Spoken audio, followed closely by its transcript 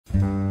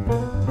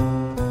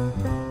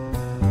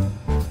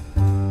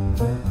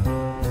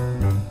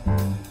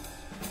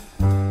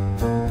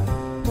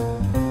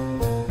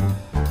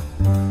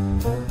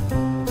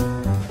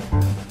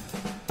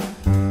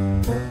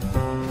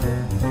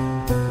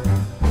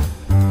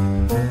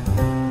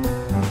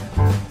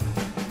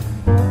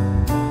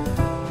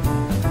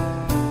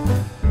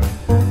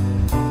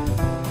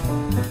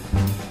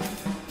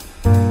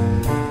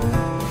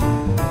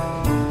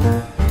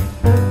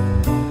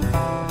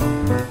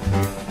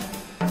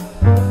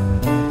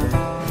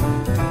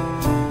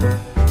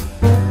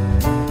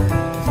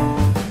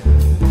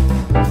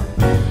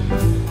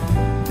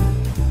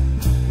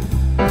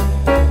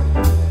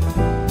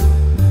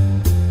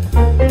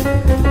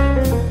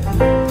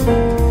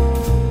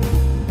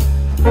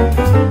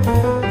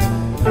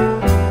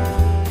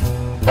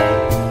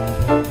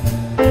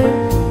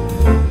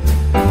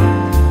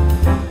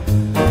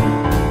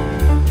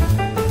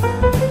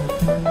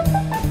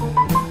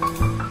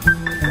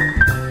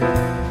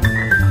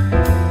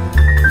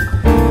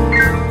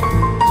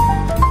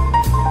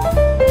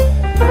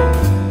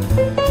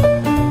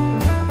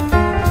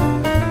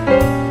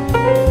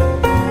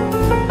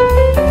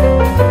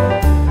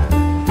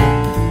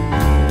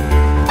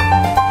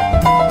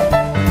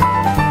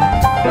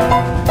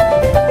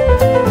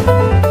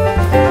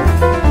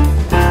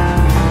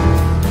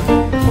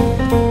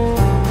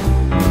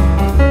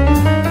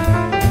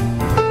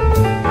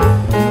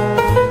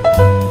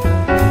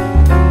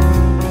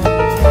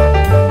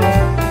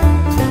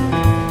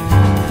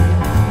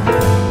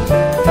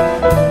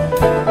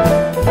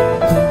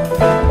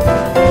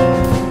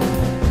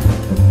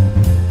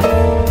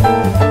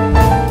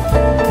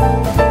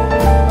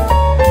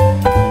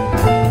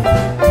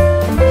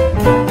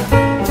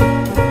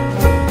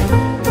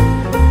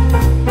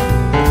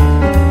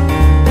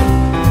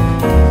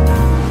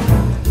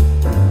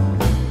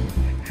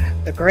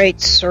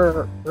Great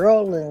Sir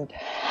Roland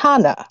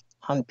Hanna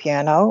on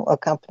piano,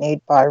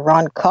 accompanied by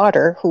Ron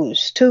Carter,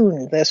 whose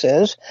tune this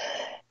is.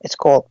 It's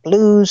called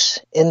Blues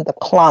in the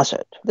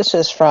Closet. This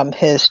is from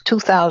his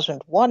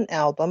 2001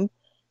 album,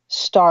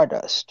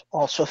 Stardust,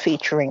 also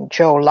featuring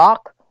Joe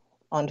Locke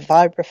on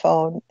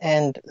vibraphone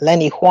and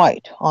Lenny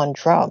White on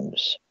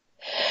drums.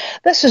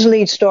 This is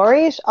Leid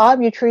Stories.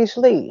 I'm Yatrice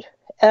Leid,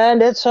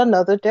 and it's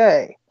another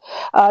day.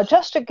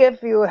 Just to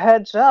give you a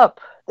heads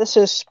up, this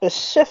is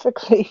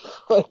specifically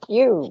for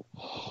you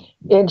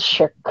in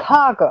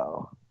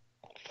Chicago.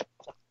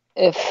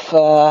 If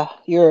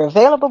you're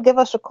available, give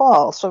us a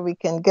call so we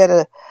can get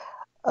a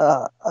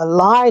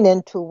line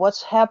into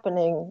what's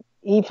happening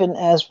even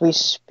as we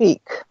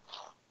speak.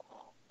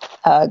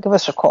 Give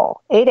us a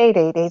call,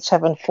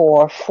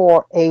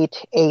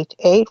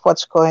 888-874-4888.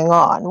 What's going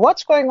on?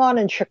 What's going on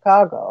in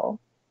Chicago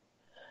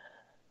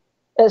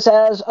is,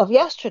 as of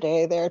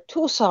yesterday, there are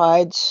two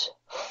sides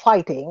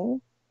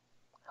fighting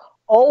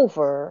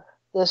over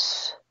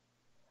this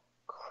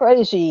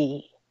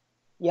crazy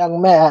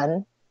young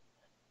man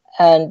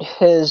and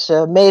his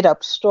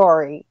made-up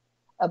story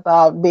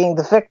about being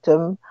the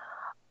victim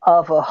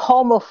of a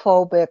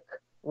homophobic,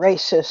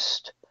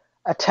 racist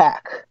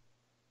attack.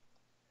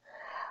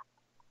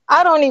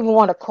 I don't even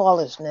want to call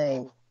his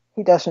name.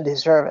 He doesn't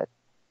deserve it.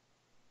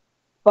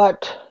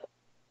 But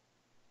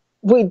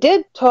we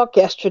did talk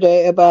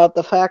yesterday about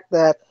the fact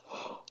that,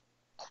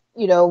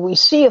 we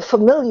see a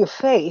familiar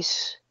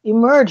face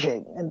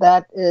emerging, and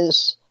that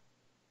is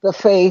the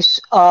face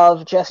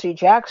of Jesse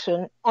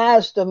Jackson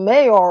as the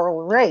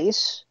mayoral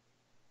race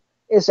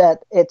is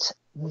at its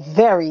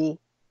very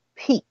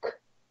peak.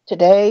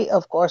 Today,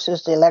 of course,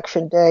 is the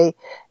election day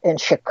in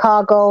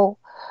Chicago.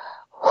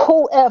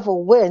 Whoever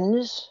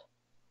wins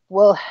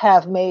will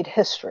have made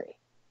history,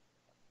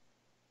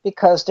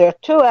 because there are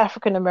two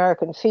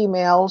African-American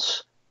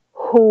females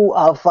who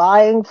are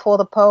vying for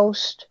the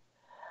post,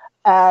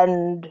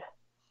 and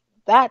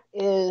that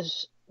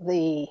is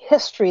the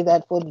history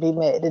that would be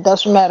made. It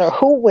doesn't matter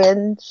who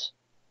wins,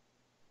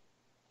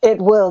 it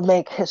will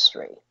make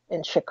history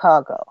in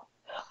Chicago.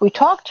 We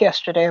talked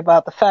yesterday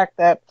about the fact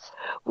that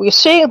we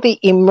see the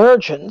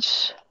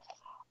emergence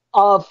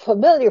of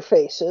familiar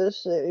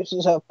faces.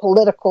 These are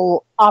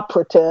political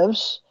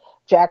operatives.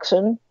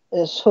 Jackson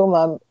is whom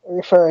I'm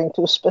referring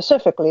to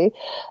specifically,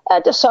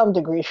 and to some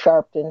degree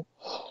Sharpton,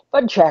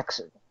 but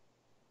Jackson,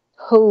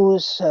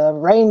 whose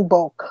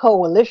Rainbow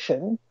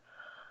Coalition,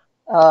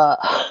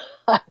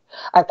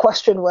 I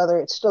question whether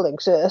it still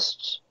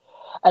exists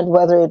and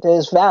whether it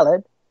is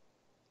valid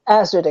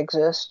as it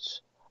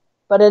exists.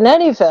 But in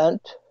any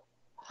event,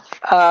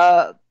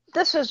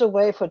 this is a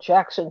way for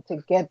Jackson to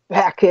get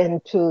back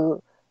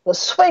into the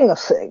swing of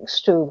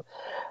things, to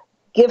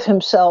give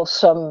himself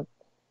some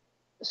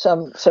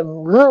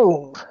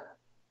room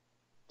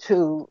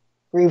to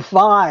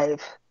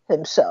revive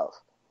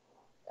himself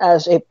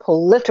as a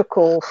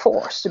political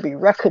force to be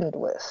reckoned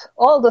with.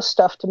 All this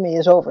stuff to me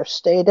is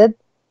overstated,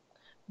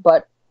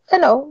 but,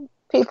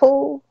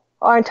 people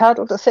are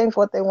entitled to think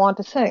what they want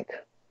to think.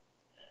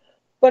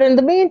 But in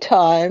the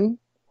meantime,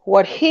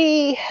 what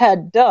he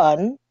had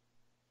done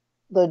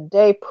the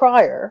day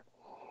prior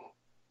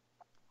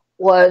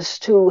was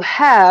to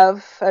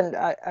have, and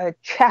I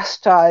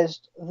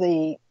chastised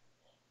the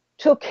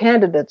two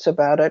candidates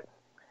about it,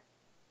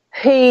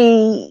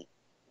 he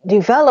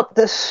developed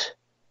this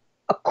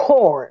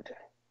accord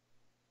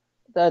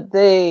that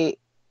they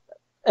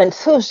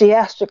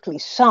enthusiastically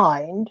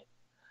signed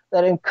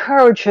that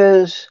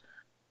encourages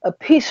a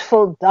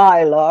peaceful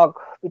dialogue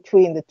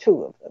between the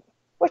two of them,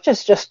 which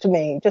is just, to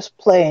me, just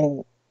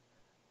plain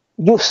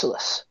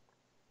useless.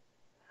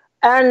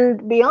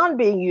 And beyond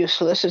being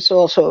useless, it's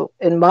also,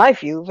 in my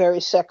view, very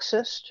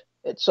sexist.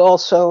 It's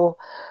also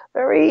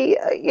very,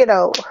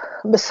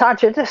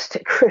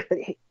 misogynistic,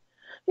 really.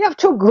 You have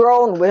two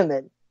grown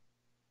women.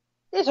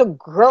 These are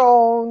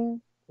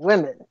grown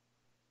women.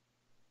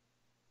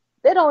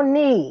 They don't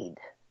need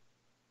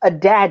a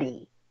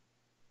daddy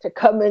to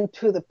come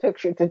into the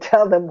picture to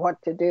tell them what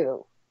to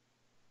do.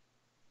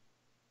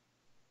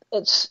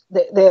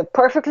 They're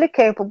perfectly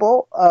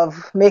capable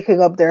of making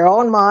up their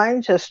own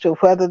minds as to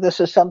whether this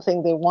is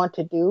something they want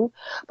to do.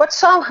 But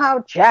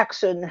somehow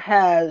Jackson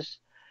has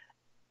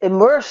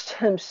immersed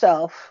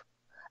himself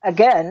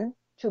again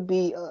to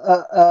be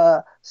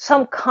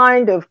some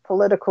kind of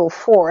political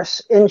force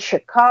in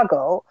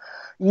Chicago,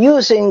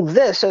 using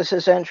this as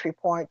his entry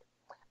point.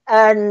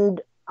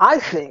 And I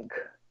think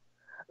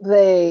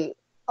they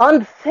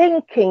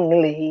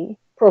unthinkingly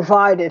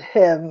provided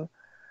him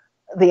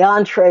the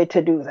entree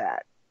to do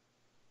that.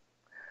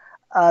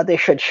 They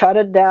should shut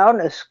it down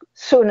as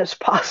soon as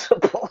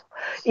possible,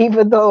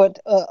 even though it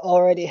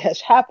already has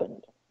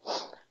happened.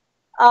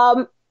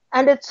 Um,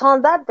 and it's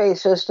on that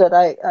basis that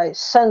I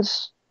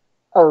sense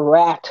a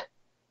rat.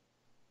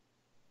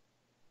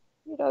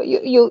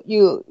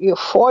 You're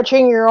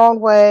forging your own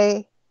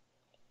way,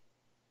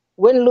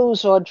 win,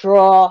 lose, or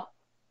draw.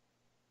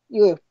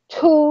 You have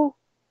two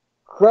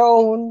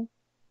grown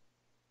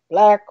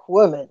black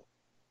women.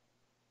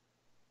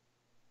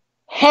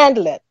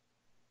 Handle it.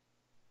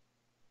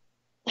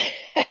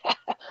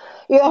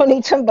 You don't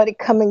need somebody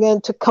coming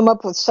in to come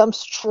up with some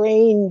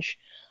strange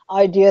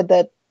idea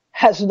that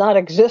has not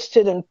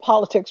existed in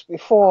politics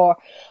before,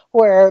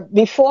 where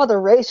before the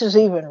race is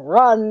even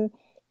run,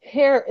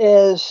 here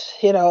is,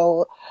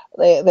 the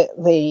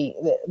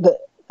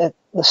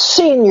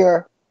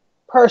senior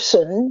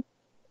person,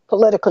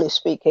 politically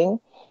speaking,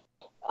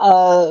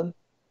 uh,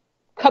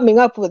 coming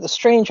up with a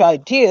strange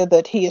idea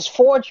that he is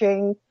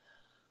forging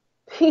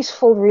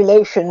peaceful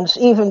relations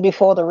even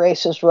before the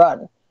race is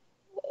run.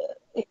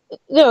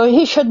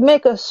 He should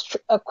make a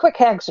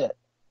quick exit.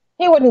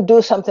 He wouldn't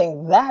do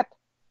something that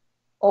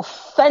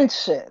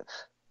offensive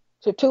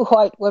to two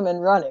white women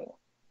running.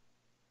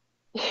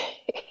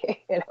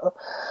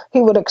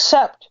 He would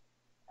accept,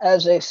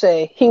 as they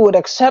say, he would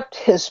accept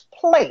his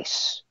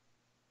place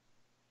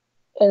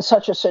in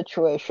such a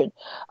situation.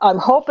 I'm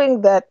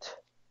hoping that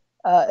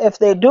if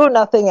they do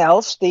nothing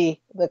else, the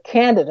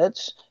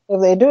candidates,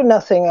 if they do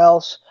nothing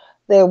else,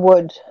 they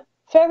would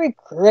very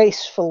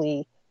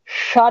gracefully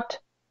shut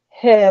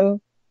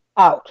him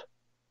out.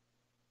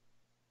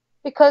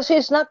 Because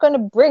he's not going to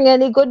bring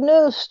any good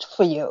news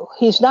for you.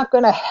 He's not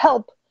going to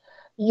help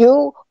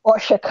you or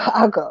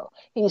Chicago.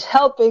 He's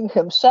helping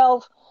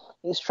himself.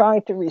 He's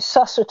trying to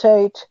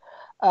resuscitate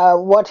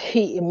what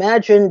he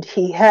imagined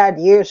he had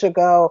years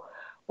ago,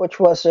 which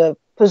was a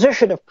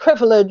position of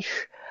privilege,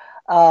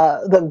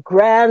 the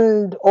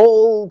grand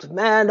old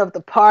man of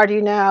the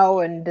party now,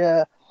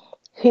 and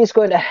he's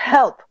going to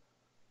help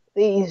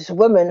these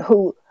women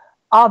who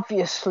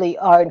obviously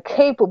are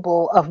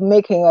incapable of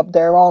making up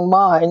their own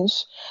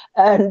minds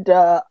and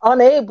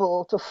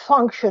unable to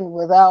function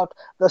without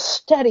the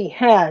steady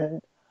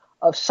hand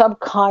of some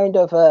kind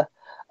of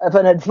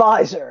an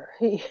advisor.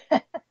 You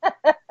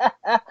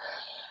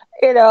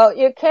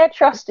can't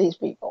trust these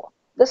people.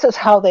 This is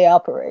how they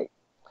operate.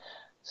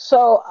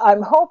 So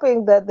I'm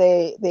hoping that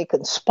they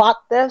can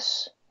spot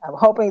this. I'm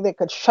hoping they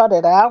could shut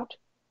it out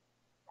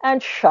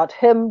and shut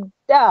him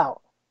down.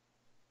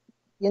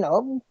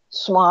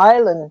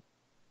 Smile and,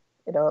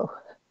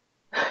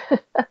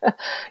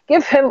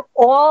 give him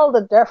all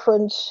the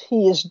deference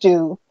he is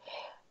due.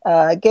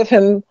 Give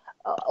him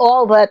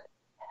all that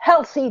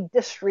healthy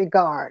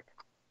disregard.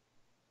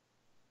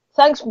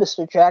 Thanks,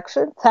 Mr.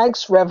 Jackson.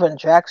 Thanks, Reverend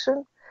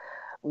Jackson.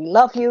 We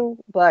love you,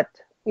 but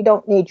we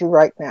don't need you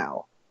right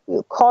now.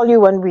 We'll call you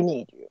when we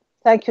need you.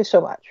 Thank you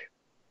so much.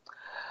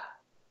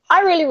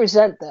 I really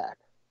resent that.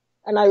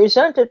 And I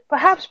resent it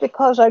perhaps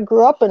because I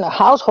grew up in a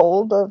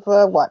household of,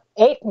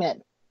 8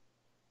 men.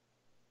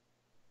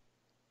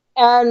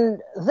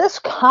 And this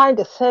kind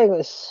of thing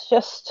is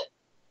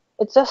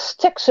it just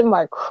sticks in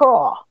my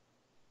craw.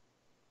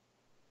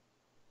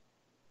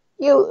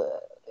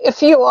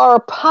 If you are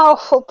a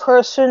powerful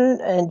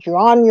person and you're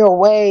on your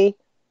way,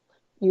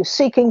 you're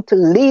seeking to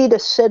lead a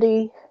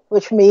city,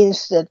 which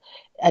means that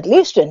at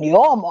least in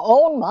your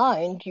own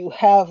mind, you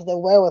have the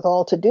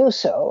wherewithal to do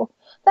so,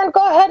 then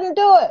go ahead and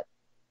do it.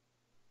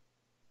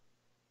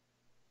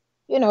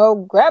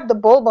 Grab the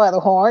bull by the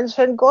horns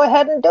and go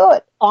ahead and do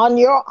it on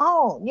your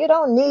own. You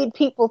don't need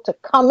people to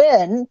come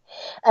in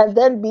and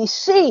then be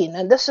seen.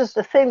 And this is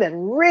the thing that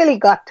really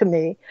got to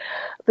me,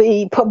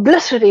 the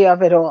publicity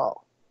of it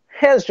all.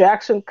 Here's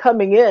Jackson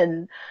coming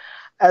in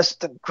as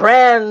the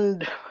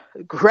grand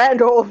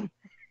old,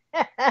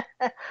 the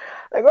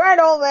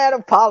grand old man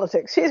of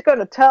politics. He's going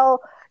to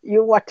tell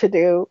you what to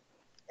do,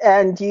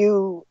 and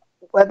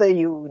whether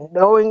you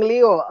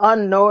knowingly or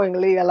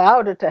unknowingly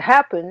allowed it to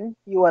happen,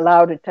 you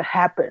allowed it to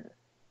happen.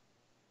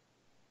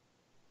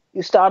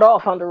 You start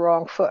off on the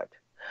wrong foot.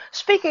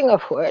 Speaking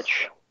of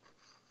which,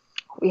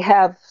 we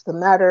have the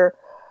matter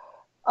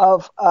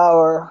of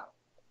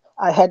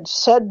I had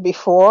said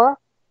before,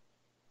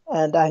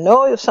 and I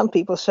know some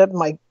people said,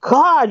 my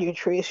God,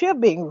 Trace, you're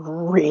being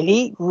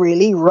really,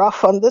 really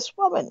rough on this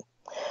woman.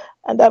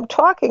 And I'm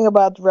talking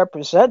about the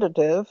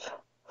representative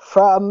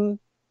from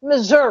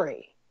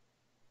Missouri.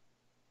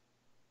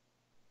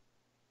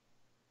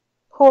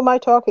 Who am I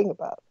talking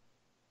about?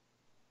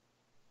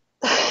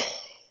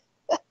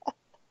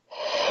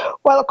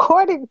 Well,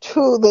 according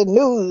to the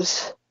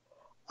news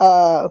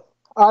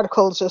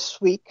articles this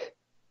week,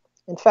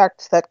 in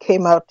fact, that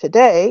came out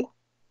today,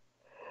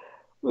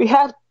 we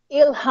have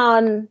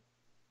Ilhan,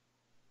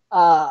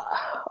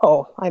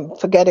 I'm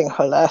forgetting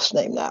her last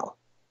name now.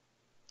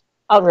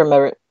 I'll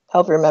remember it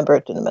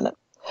in a minute.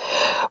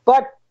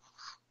 But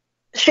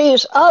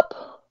she's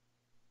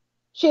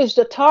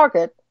the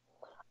target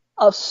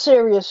of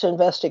serious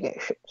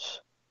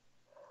investigations.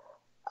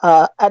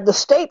 At the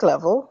state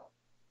level,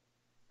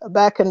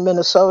 back in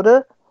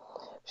Minnesota,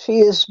 she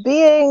is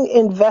being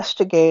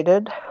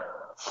investigated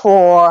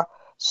for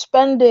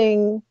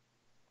spending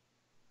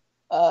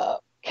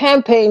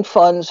campaign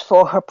funds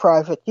for her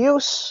private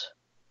use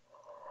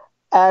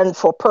and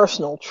for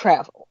personal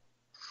travel,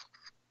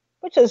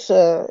 which is,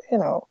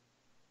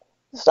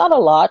 it's not a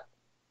lot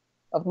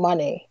of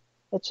money.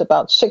 It's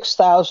about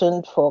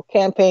 $6,000 for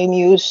campaign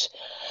use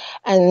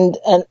and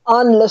an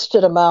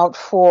unlisted amount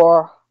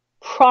for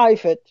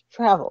private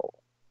travel.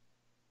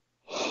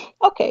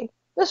 Okay,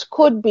 this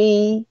could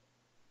be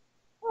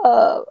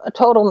a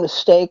total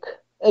mistake.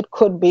 It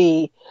could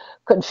be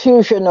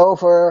confusion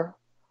over,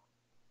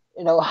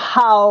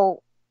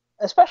 how,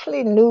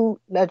 especially new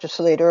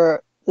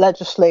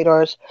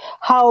legislators,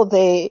 how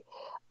they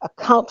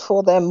account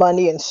for their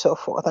money and so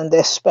forth and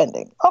their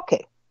spending.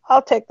 Okay,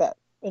 I'll take that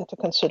into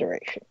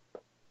consideration.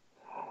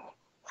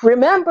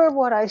 Remember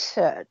what I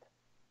said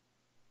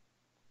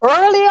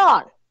early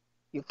on.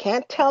 You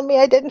can't tell me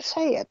I didn't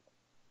say it.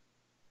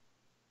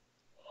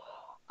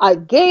 I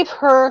gave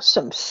her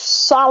some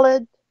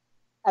solid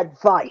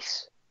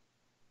advice.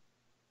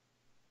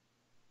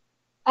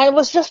 And it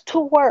was just 2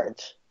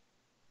 words.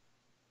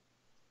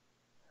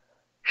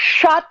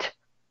 Shut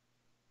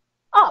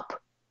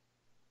up.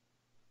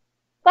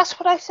 That's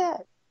what I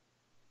said.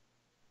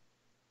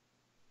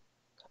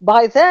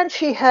 By then,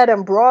 she had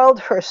embroiled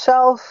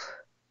herself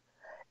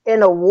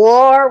in a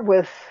war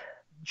with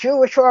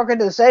Jewish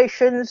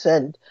organizations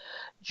and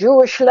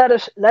Jewish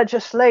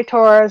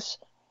legislators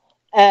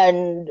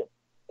and,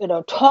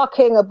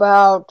 talking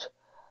about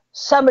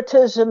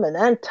Semitism and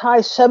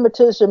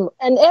anti-Semitism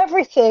and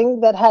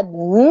everything that had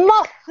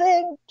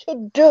nothing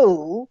to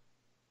do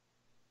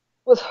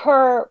with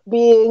her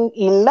being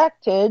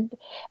elected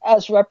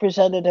as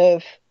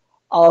representative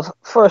of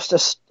first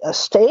a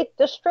state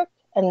district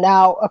and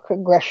now a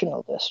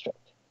congressional district.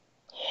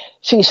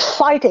 She's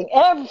fighting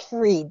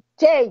every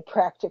day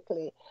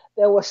practically.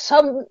 There was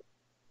some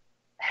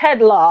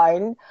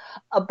headline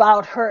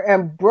about her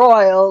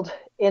embroiled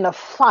in a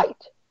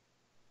fight.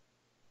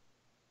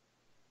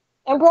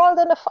 Embroiled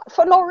in a fight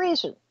for no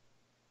reason.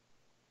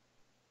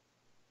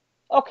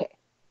 Okay.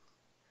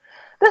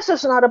 This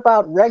is not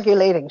about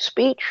regulating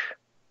speech.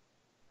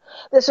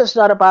 This is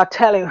not about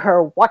telling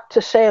her what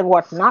to say and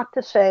what not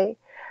to say.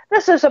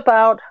 This is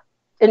about,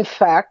 in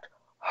fact,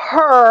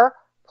 her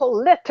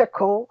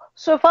political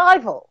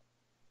survival,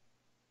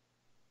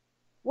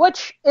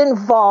 which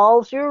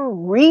involves you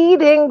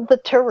reading the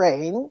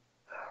terrain,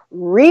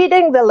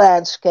 reading the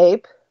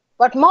landscape,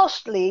 but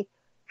mostly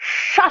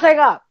shutting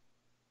up.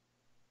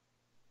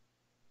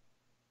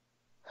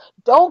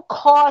 Don't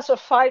cause a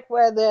fight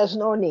where there's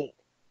no need.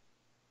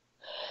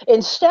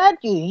 Instead,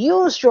 you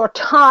use your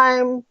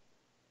time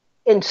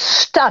in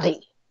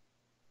study.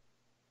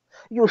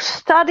 You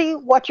study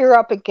what you're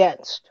up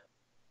against.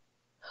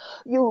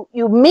 You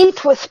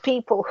meet with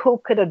people who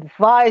could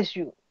advise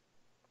you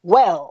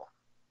well.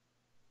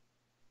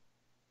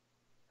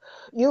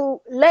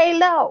 You lay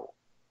low.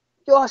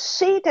 Your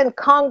seat in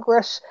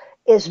Congress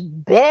is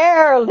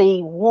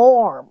barely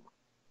warm.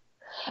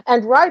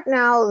 And right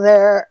now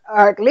there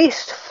are at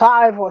least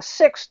 5 or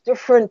 6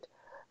 different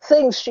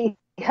things she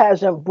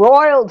has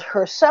embroiled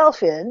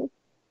herself in,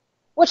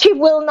 which she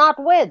will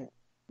not win.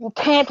 You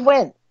can't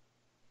win.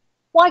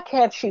 Why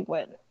can't she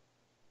win?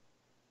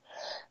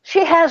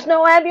 She has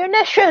no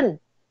ammunition.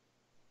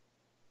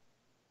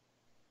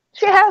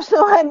 She has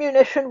no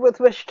ammunition with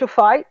which to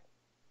fight.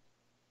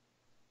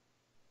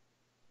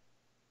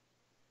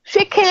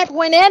 She can't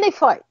win any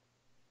fight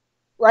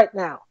right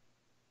now.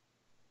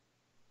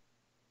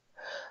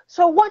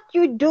 So what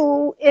you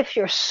do if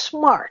you're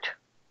smart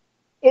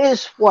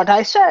is what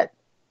I said.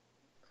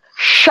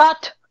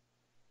 Shut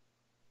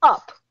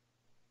up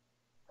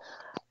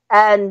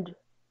and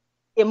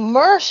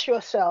immerse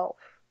yourself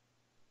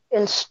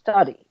in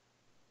study.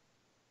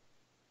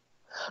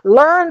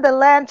 Learn the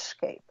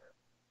landscape.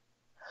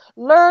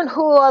 Learn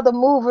who are the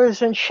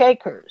movers and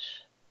shakers.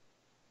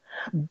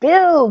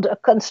 Build a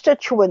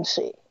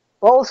constituency,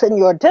 both in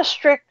your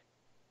district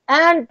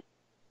and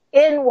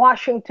in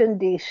Washington,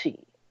 D.C.,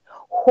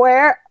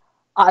 where,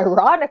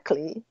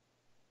 ironically,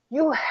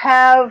 you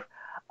have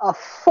a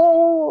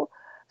full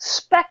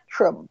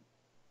spectrum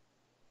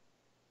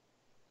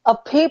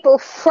of people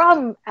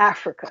from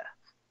Africa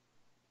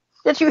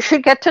that you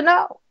should get to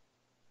know.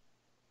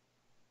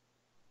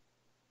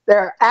 There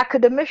are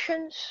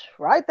academicians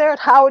right there at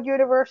Howard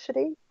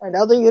University and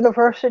other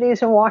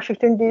universities in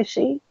Washington,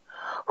 D.C.,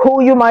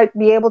 who you might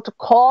be able to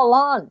call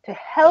on to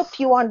help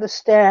you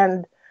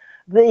understand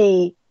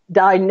the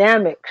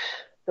dynamics,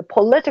 the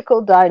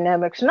political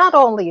dynamics, not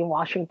only in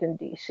Washington,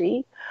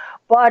 D.C.,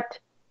 but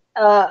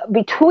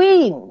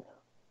between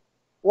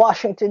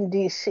Washington,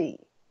 D.C.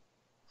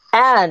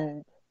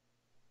 and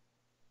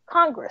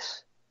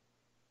Congress.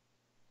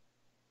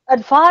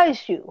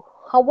 Advise you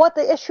on what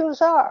the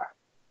issues are.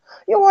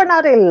 You were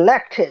not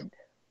elected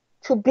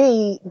to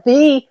be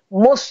the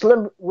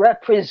Muslim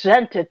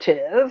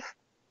representative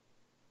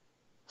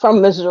from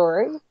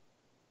Missouri.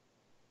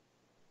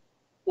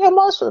 You're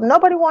Muslim.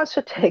 Nobody wants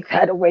to take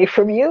that away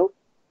from you.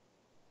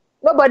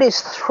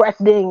 Nobody's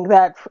threatening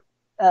that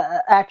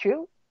at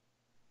you.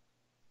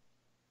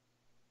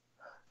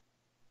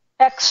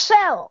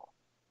 Excel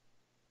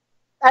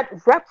at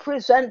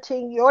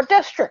representing your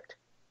district.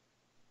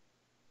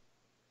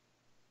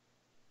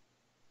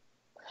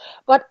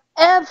 But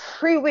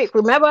every week,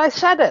 remember I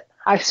said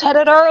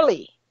it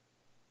early,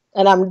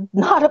 and I'm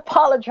not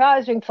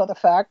apologizing for the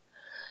fact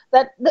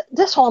that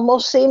this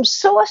almost seems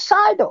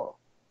suicidal.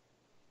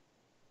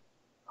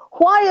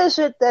 Why is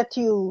it that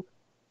you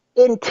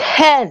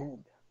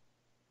intend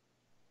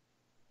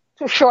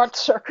to short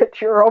circuit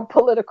your own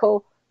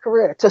political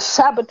career, to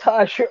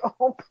sabotage your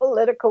own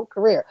political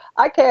career?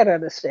 I can't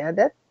understand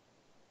it.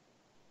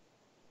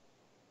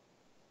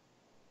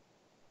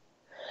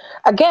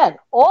 Again,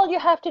 all you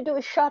have to do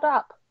is shut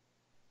up.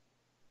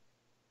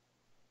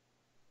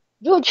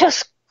 You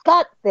just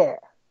got there.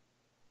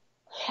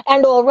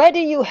 And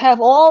already you have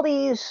all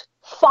these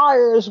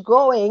fires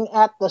going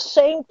at the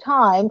same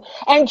time,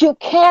 and you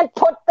can't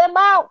put them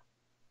out.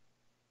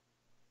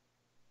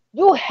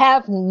 You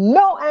have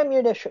no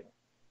ammunition.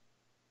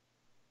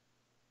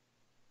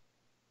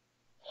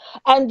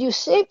 And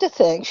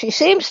she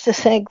seems to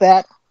think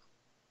that,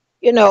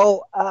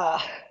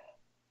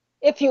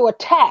 if you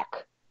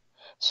attack,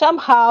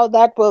 somehow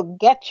that will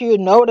get you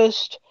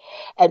noticed,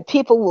 and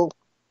people will,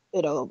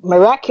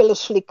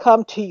 miraculously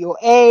come to your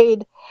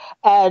aid,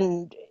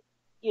 and,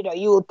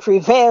 you will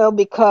prevail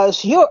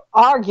because you're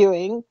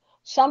arguing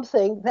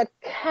something that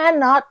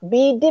cannot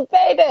be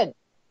debated.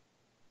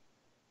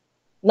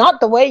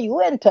 Not the way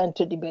you intend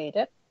to debate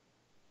it.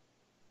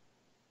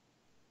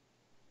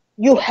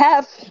 You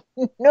have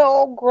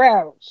no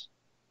grounds.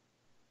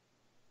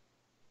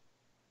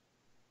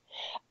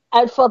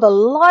 And for the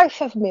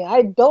life of me,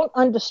 I don't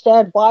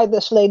understand why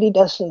this lady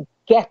doesn't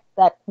get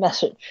that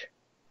message.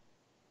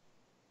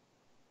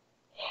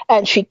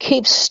 And she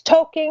keeps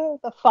stoking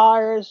the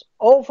fires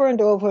over and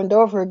over and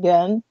over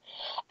again,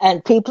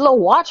 and people are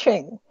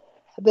watching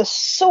this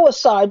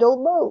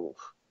suicidal move.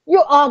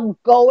 You are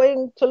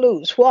going to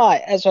lose. Why?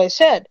 As I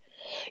said,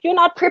 you're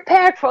not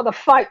prepared for the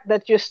fight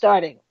that you're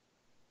starting.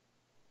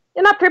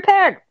 You're not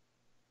prepared.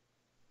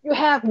 You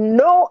have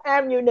no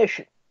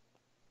ammunition.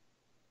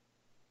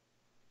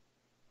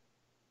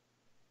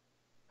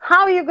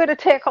 How are you going to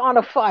take on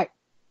a fight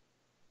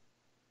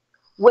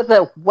with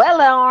a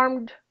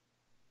well-armed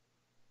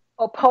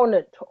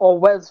opponent, or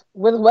with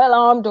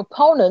well-armed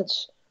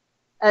opponents,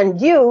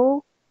 and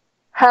you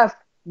have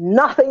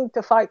nothing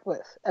to fight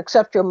with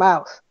except your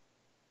mouth?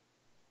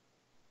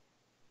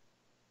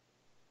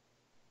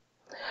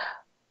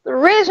 The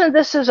reason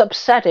this is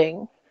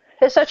upsetting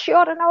is that she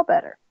ought to know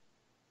better.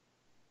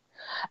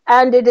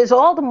 And it is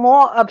all the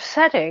more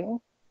upsetting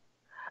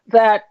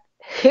that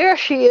here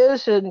she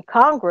is in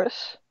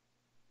Congress,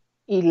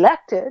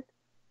 elected.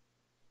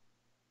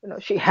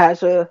 She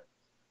has a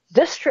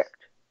district.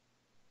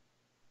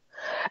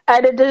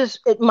 And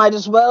it might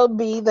as well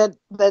be that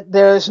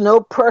there is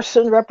no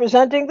person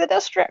representing the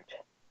district.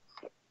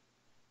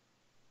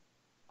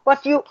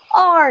 But you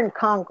are in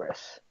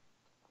Congress.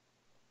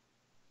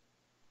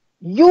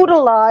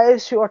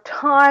 Utilize your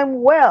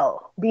time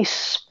well. Be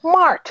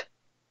smart.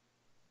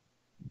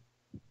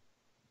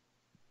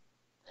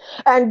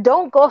 And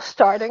don't go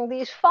starting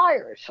these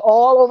fires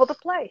all over the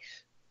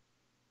place.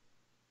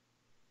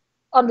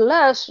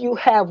 Unless you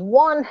have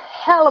one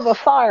hell of a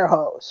fire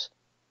hose.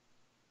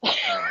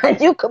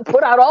 And you can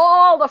put out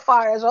all the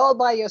fires all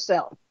by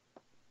yourself.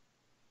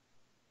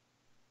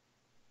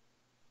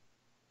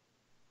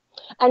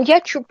 And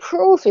yet you're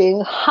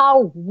proving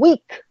how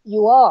weak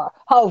you are,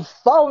 how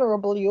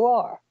vulnerable you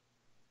are.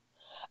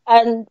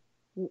 And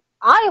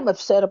I am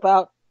upset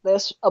about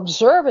this,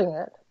 observing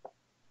it,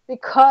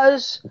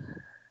 because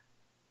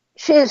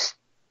she's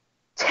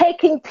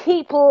taking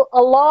people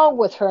along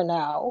with her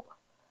now,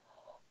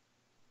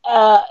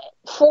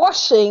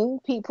 forcing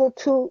people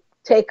to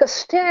take a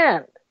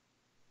stand.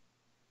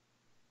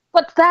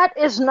 But that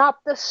is not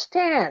the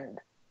stand.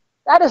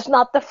 That is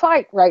not the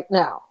fight right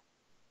now.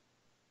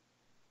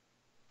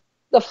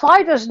 The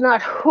fight is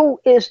not who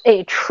is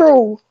a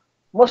true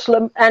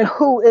Muslim and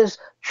who is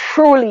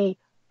truly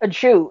a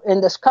Jew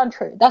in this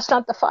country. That's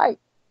not the fight.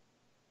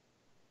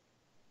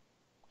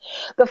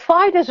 The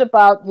fight is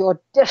about your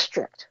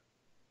district.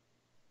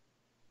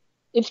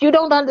 If you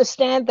don't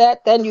understand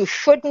that, then you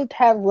shouldn't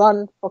have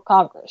run for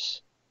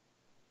Congress.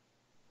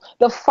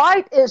 The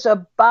fight is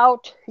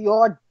about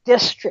your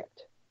district.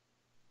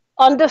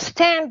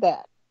 Understand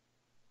that.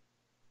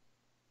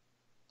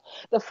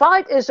 The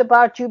fight is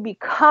about you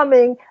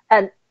becoming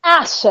an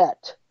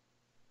asset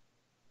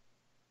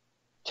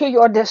to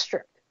your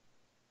district.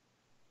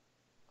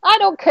 I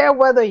don't care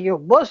whether you're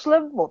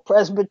Muslim or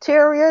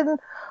Presbyterian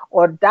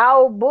or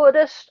Tao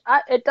Buddhist.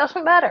 It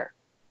doesn't matter.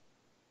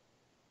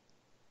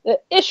 The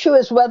issue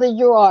is whether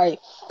you are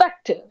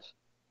effective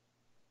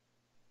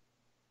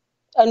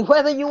and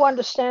whether you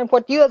understand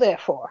what you're there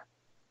for.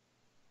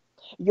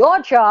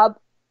 Your job,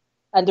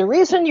 and the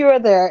reason you're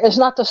there, is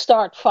not to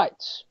start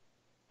fights.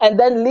 and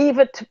then leave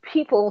it to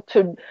people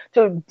to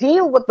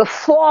deal with the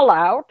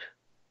fallout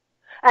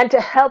and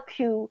to help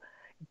you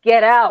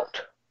get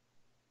out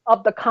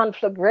of the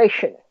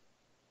conflagration.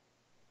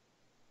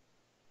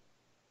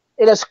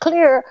 It is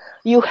clear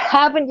you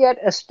haven't yet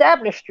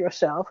established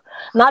yourself,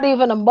 not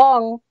even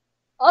among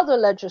other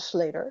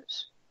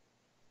legislators,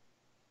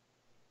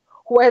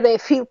 where they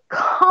feel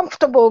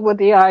comfortable with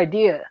the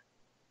idea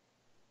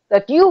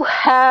that you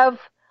have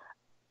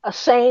a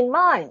sane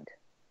mind,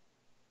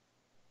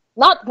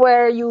 not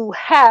where you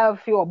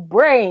have your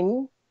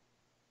brain,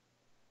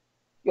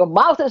 your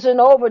mouth is in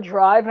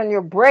overdrive and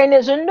your brain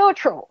is in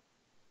neutral.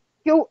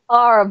 You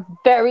are a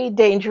very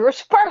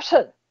dangerous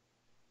person,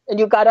 and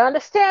you got to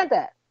understand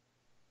that.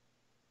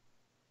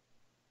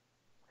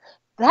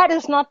 That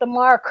is not the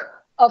mark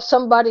of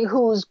somebody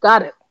who's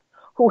got it,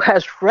 who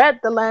has read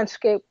the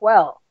landscape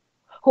well,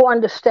 who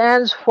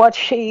understands what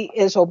she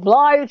is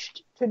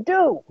obliged to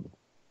do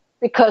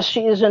because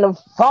she is in a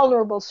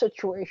vulnerable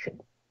situation.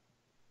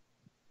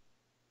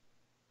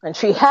 And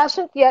she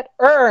hasn't yet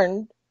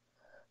earned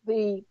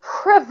the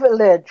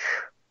privilege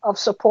of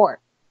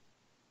support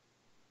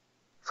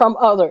from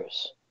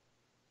others.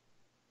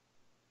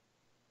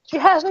 She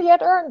hasn't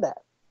yet earned that.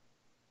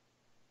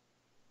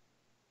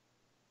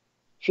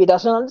 She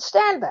doesn't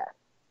understand that.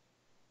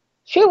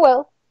 She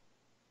will.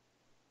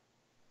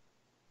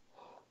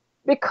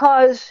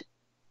 Because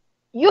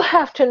you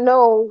have to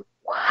know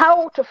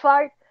how to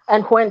fight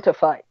and when to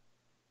fight.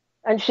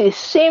 And she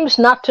seems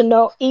not to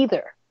know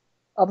either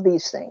of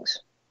these things.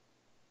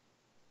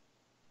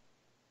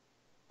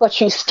 But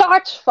she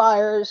starts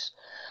fires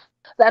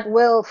that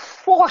will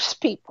force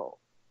people,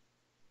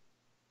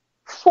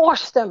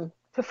 force them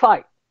to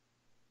fight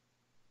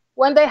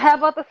when they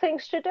have other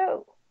things to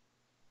do.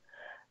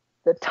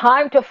 The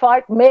time to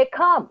fight may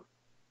come,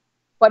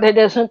 but it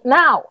isn't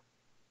now.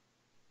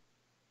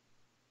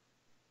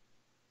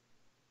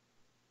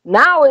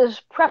 Now is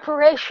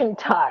preparation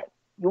time.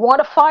 You want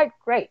to fight?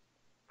 Great.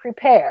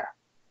 Prepare.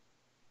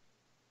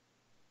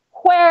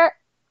 Where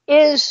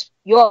is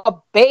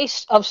your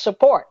base of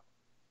support?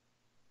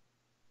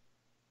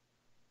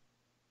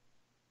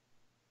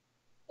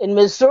 In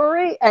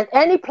Missouri and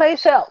any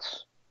place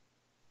else.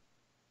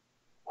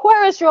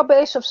 Where is your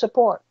base of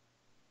support?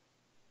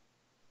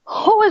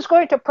 Who is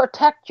going to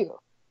protect you?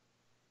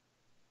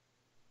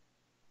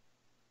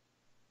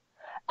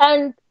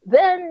 And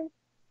then,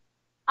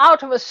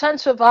 out of a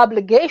sense of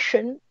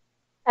obligation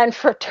and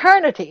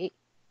fraternity,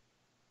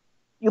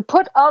 you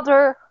put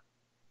other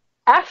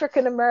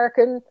African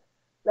American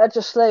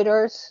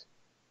legislators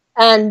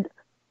and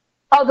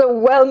other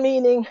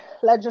well-meaning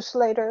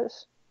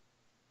legislators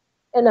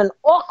in an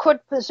awkward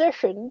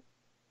position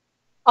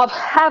of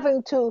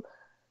having to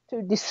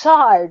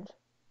decide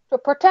to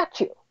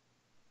protect you.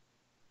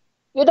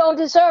 You don't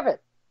deserve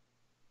it.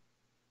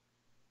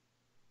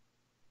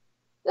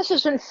 This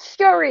is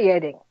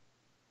infuriating.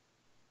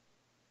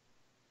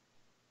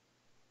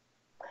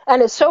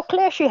 And it's so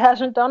clear she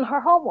hasn't done her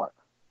homework.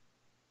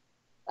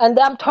 And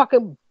I'm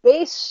talking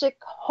basic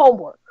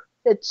homework.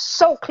 It's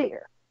so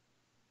clear.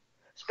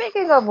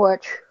 Speaking of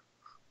which,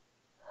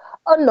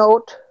 a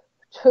note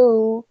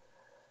to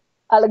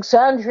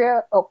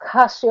Alexandria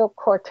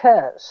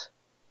Ocasio-Cortez.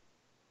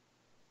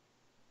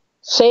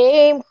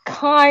 Same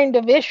kind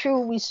of issue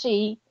we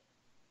see,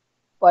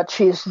 but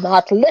she's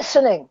not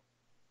listening.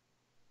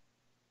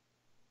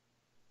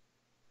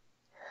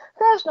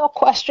 There's no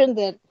question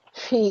that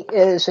she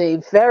is a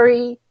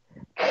very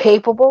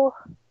capable,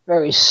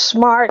 very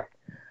smart,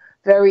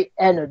 very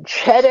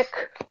energetic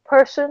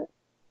person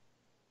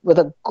with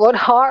a good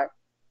heart,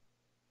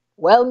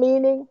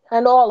 well-meaning,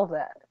 and all of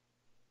that.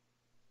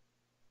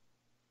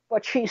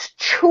 But she's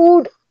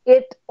chewed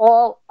it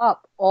all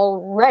up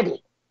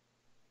already.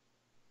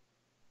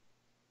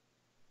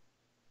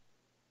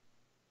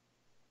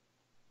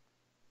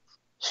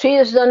 She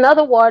is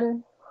another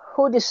one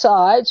who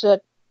decides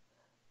that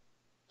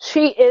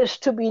she is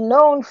to be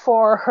known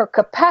for her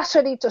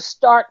capacity to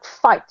start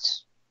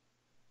fights.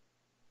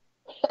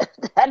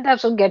 That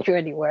doesn't get you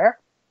anywhere.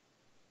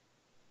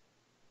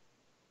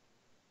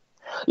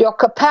 Your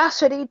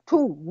capacity to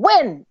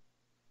win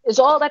is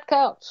all that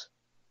counts.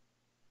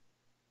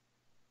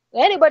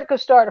 Anybody could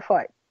start a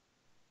fight.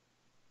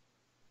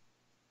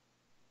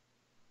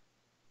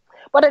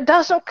 But it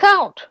doesn't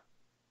count.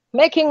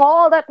 Making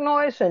all that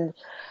noise and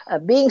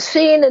being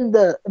seen in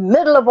the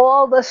middle of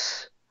all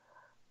this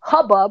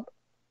hubbub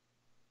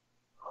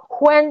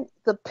when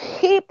the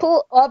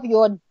people of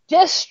your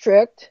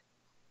district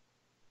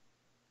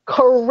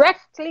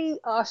correctly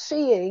are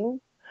seeing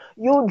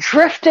you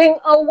drifting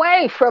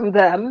away from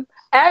them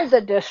and the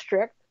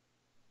district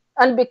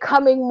and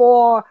becoming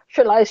more,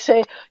 shall I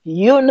say,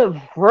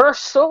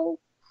 universal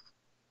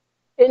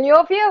in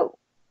your view.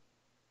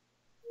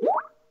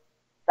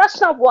 That's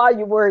not why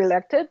you were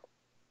elected.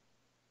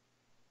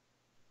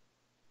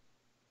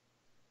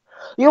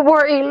 You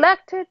were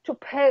elected to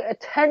pay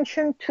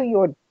attention to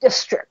your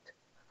district.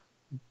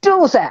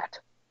 Do that.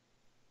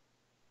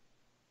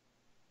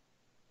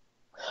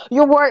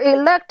 You were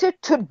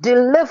elected to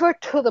deliver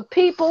to the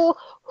people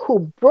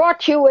who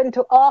brought you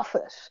into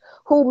office,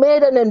 who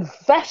made an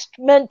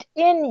investment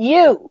in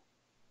you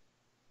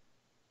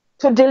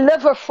to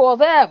deliver for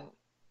them.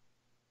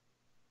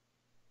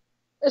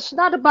 It's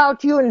not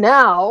about you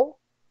now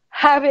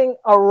having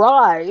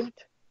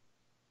arrived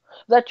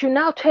that you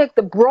now take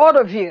the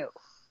broader view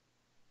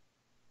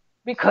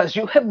because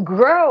you have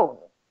grown.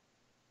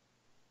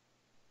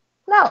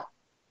 No.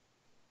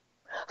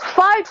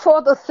 Fight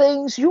for the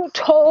things you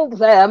told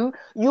them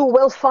you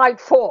will fight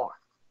for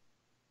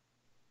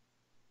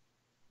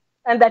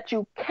and that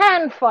you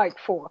can fight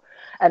for.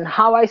 And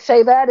how I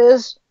say that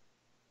is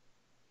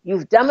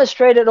you've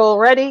demonstrated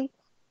already.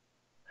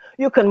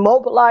 You can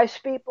mobilize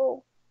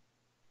people.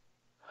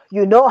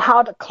 You know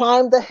how to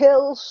climb the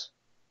hills.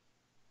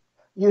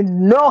 You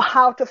know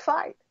how to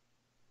fight.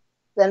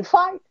 Then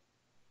fight.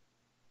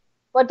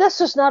 But this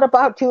is not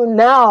about you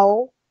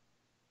now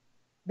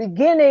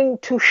beginning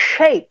to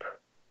shape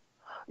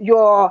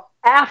your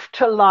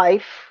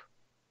afterlife,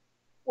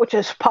 which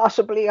is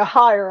possibly a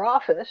higher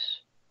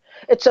office.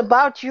 It's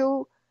about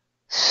you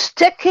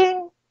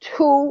sticking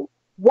to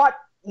what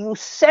you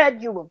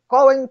said you were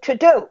going to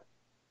do.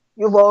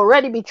 You've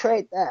already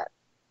betrayed that.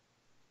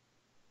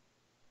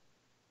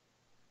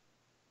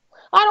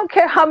 I don't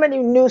care how many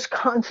news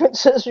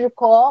conferences you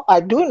call. I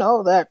do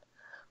know that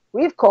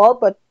we've called,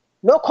 but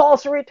no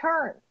calls to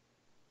return.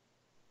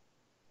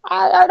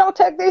 I don't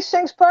take these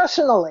things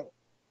personally.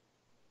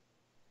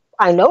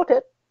 I note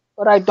it,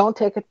 but I don't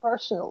take it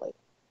personally.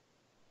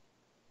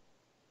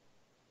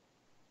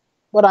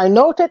 But I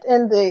note it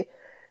in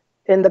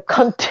the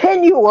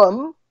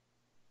continuum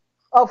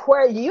of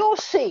where you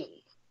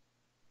see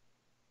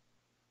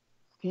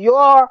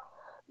your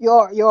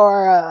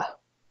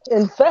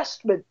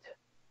investment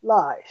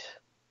lies,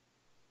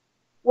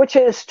 which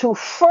is to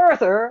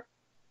further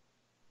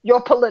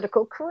your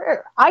political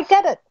career. I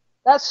get it.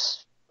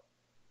 That's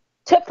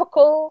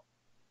typical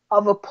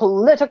of a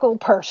political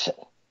person.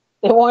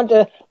 They want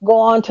to go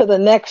on to the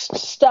next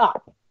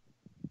stop.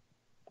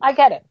 I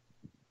get it.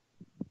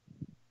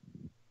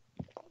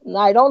 And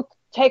I don't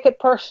take it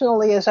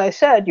personally, as I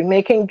said. You're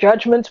making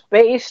judgments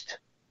based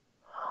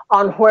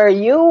on where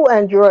you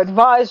and your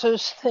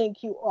advisors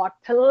think you ought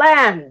to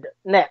land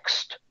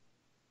next.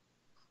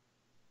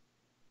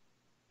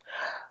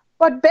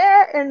 But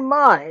bear in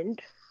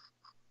mind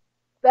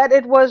that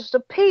it was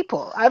the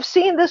people. I've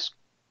seen this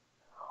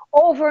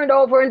over and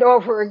over and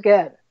over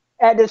again,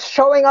 and it's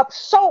showing up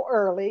so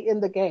early in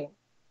the game.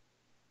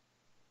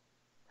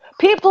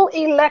 People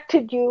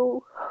elected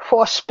you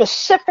for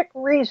specific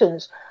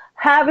reasons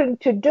having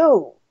to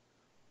do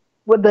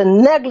with the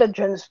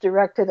negligence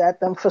directed at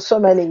them for so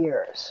many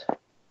years,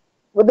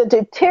 with the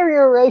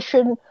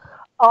deterioration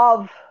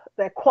of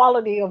their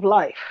quality of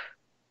life,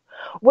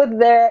 with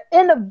their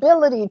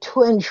inability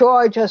to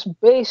enjoy just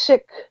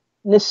basic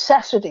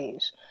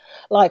necessities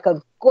like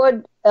a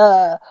good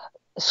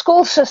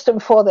school system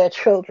for their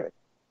children,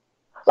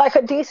 like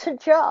a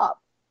decent job.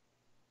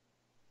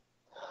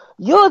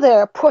 You're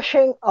there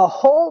pushing a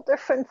whole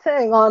different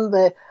thing on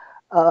the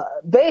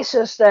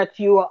basis that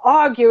you are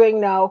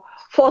arguing now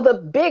for the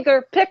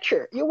bigger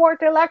picture. You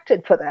weren't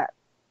elected for that.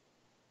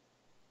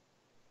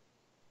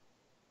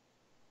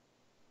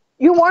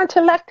 You weren't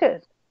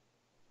elected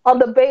on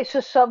the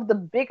basis of the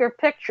bigger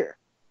picture.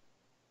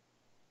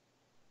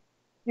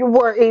 You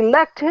were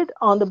elected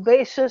on the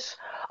basis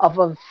of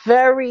a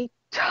very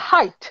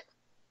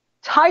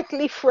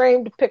tightly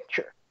framed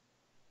picture,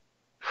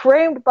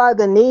 framed by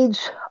the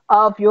needs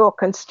of your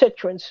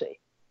constituency.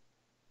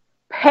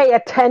 Pay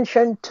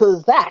attention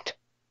to that.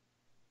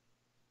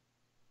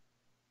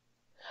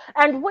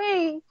 And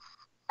we,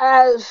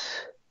 as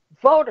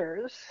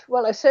voters,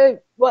 I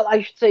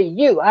should say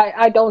you,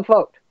 I don't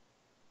vote.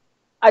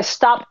 I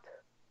stopped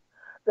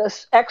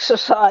this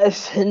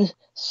exercise in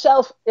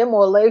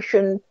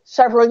self-immolation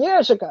several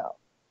years ago.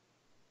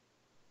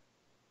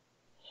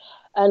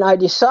 And I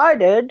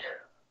decided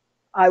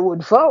I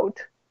would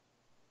vote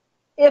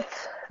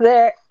if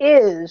there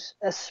is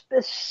a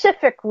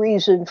specific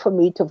reason for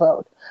me to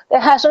vote. There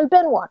hasn't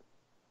been one.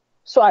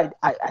 So I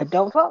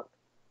don't vote.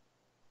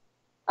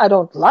 I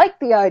don't like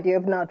the idea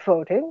of not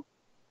voting,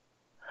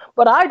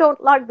 but I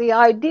don't like the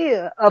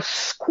idea of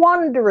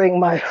squandering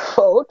my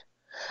vote,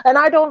 and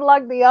I don't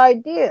like the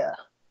idea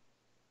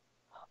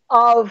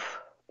of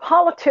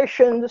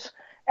politicians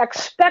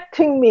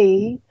expecting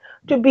me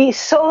to be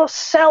so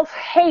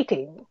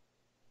self-hating,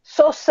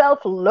 so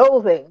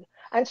self-loathing,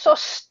 and so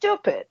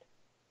stupid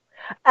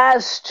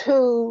as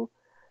to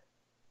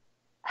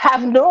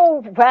have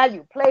no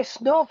value, place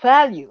no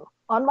value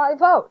on my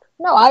vote.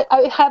 No,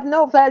 I have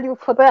no value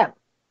for them.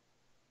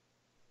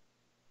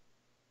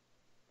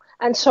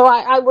 And so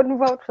I wouldn't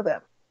vote for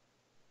them.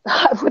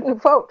 I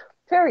wouldn't vote,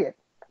 period.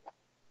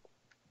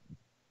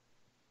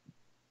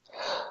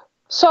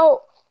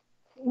 So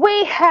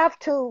we have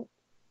to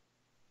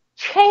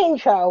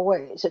change our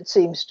ways, it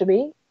seems to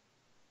me.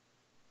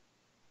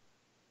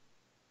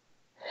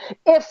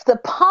 If the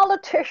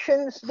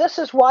politicians, this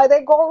is why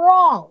they go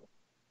wrong.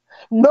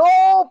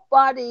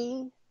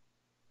 Nobody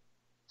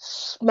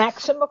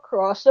smacks him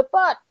across the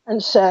butt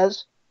and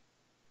says,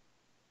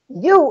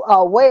 you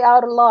are way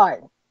out of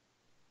line.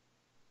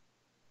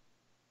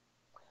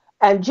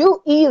 And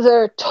you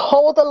either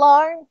toe the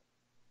line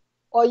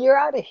or you're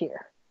out of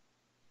here.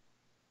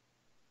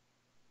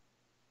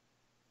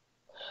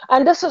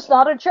 And this is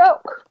not a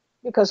joke,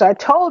 because I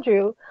told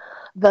you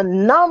the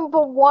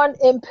number one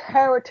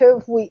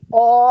imperative we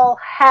all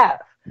have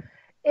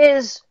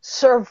is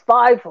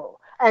survival.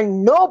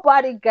 And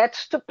nobody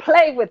gets to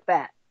play with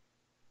that.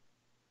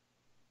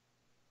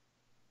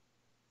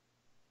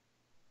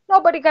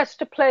 Nobody gets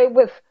to play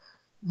with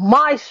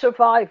my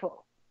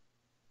survival.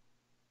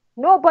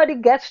 Nobody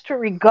gets to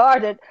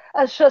regard it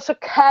as just a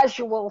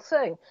casual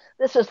thing.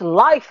 This is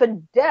life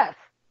and death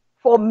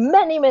for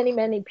many, many,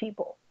 many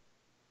people.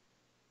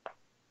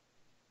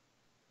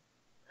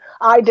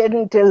 I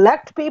didn't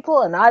elect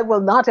people, and I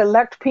will not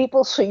elect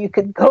people so you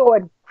could go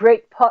to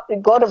great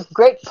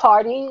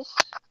parties,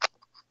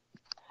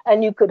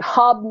 and you could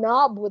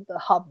hobnob with the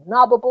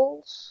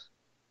hobnobables,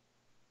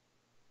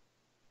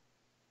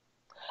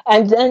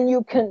 and then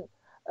you can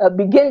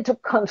begin to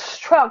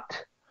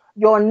construct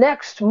your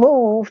next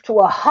move to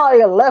a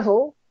higher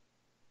level,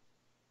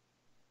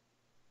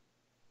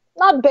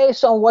 not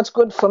based on what's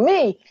good for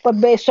me,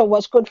 but based on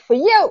what's good for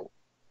you.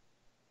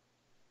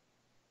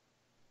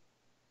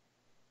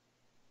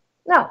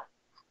 No,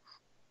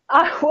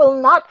 I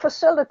will not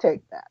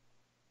facilitate that.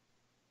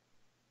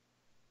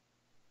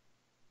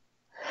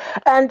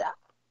 And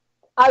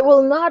I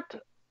will not,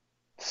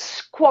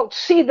 quote,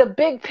 see the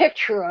big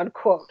picture,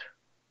 unquote.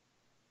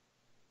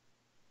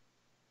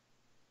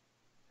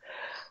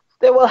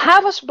 They will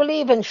have us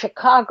believe in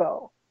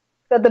Chicago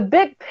that the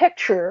big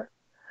picture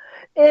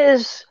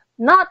is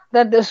not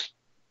that this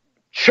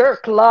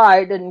jerk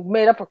lied and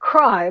made up a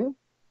crime,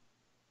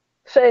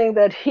 saying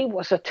that he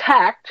was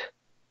attacked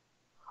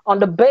on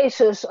the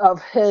basis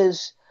of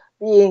his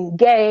being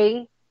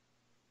gay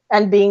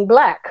and being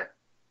black.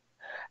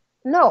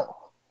 No,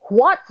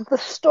 what the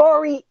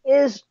story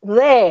is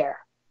there.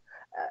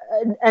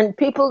 And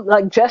people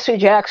like Jesse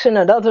Jackson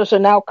and others are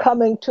now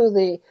coming to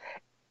the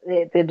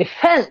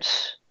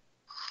defense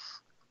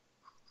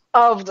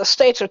of the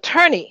state's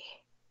attorney,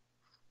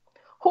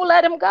 who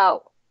let him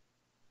go.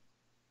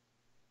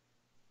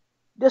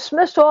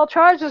 Dismissed all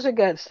charges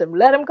against him,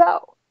 let him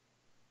go.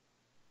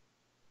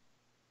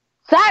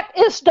 That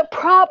is the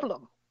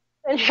problem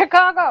in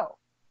Chicago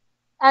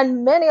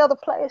and many other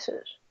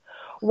places,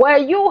 where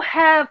you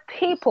have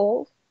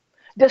people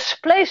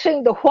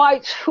displacing the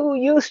whites who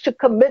used to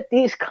commit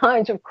these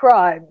kinds of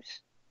crimes.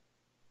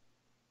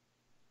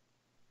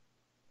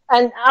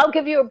 And I'll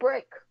give you a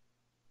break.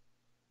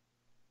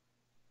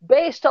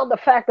 Based on the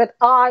fact that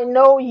I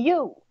know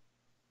you,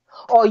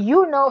 or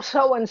you know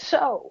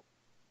so-and-so,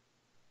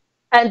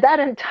 and that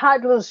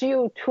entitles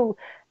you to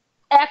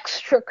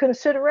extra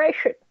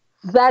consideration.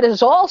 That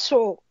is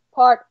also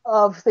part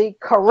of the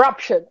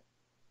corruption.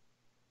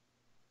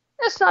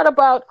 It's not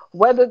about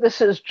whether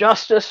this is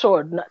justice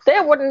or not. They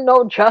wouldn't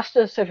know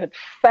justice if it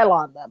fell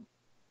on them.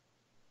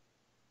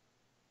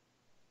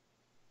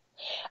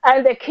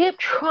 And they keep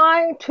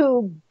trying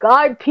to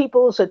guide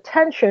people's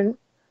attention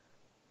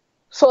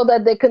so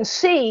that they can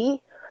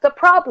see the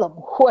problem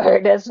where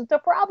it isn't a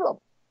problem.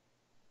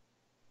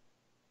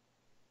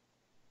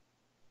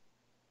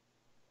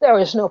 There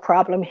is no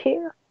problem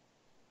here.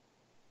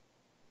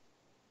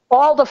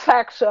 All the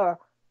facts are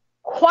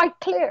quite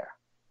clear.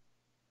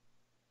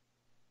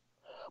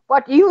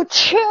 But you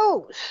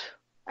choose.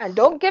 And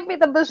don't give me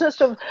the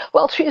business of,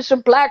 well, she's a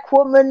black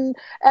woman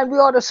and we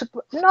ought to...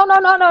 No,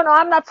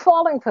 I'm not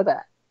falling for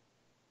that.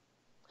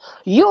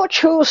 You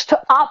choose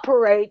to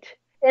operate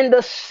in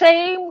the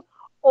same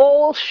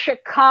old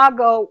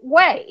Chicago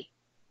way.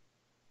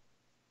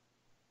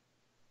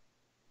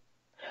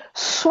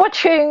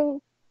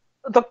 Switching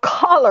the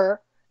color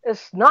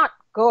is not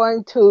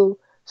going to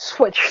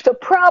switch the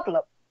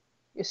problem.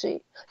 You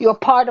see, you're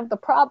part of the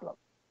problem.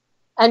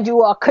 And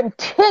you are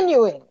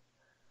continuing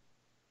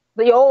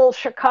the old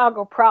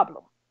Chicago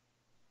problem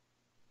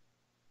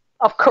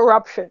of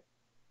corruption.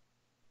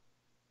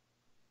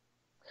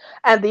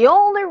 And the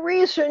only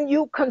reason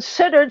you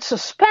considered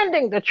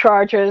suspending the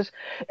charges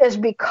is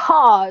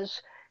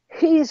because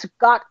he's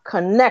got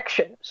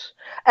connections.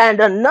 And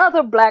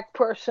another black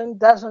person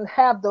doesn't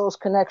have those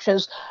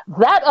connections.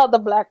 That other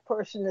black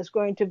person is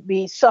going to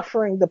be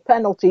suffering the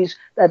penalties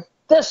that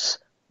this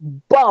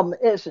bum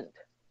isn't.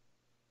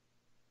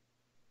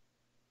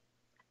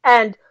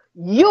 And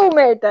you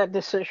made that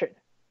decision.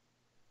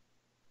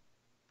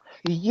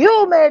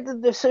 You made the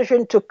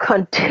decision to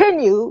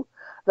continue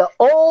the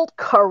old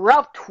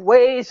corrupt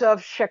ways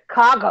of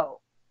Chicago.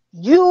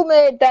 You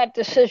made that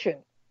decision.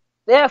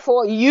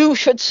 Therefore, you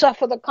should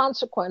suffer the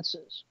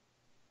consequences.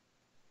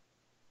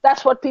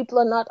 That's what people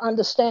are not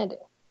understanding.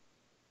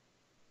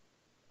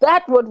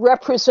 That would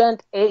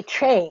represent a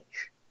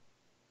change.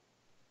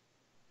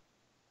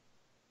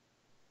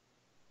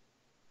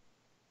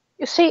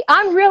 You see,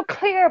 I'm real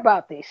clear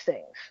about these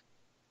things.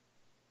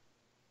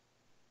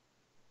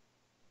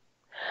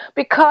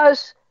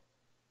 Because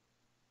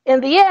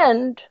in the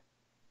end,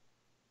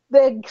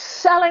 They're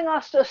selling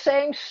us the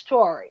same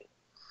story.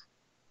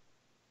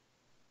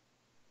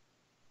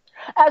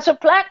 As a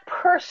black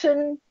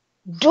person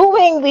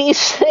doing these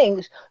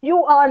things,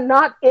 you are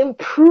not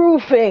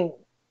improving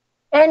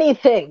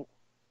anything.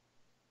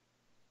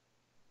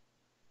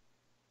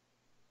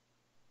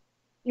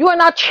 You are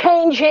not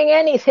changing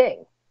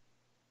anything.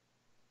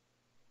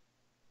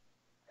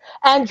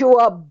 And you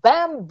are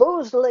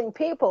bamboozling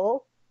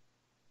people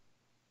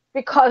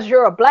because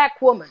you're a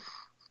black woman.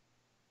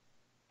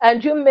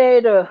 And you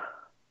made a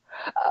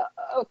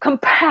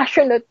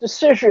compassionate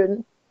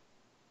decision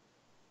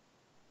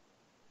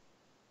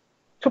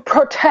to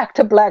protect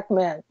a black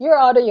man. You're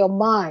out of your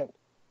mind.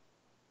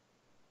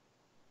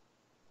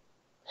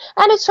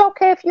 And it's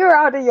okay if you're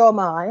out of your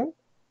mind.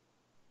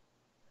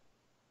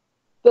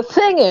 The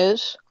thing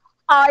is,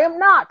 I am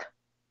not.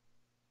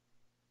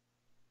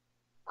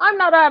 I'm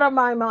not out of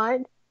my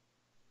mind.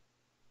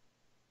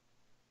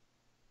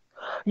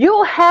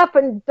 You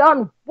haven't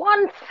done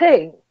one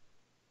thing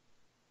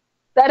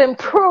that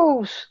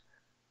improves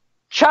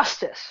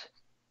justice.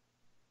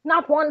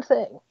 Not one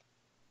thing.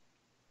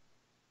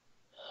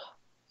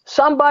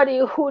 Somebody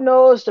who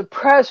knows the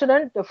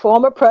president, the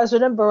former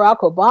president Barack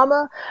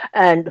Obama,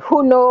 and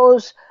who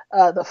knows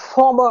the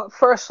former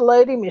First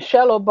Lady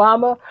Michelle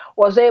Obama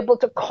was able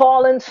to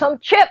call in some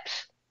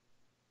chips.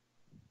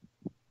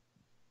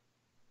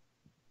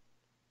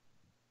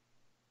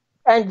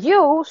 And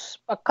you,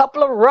 a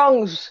couple of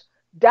rungs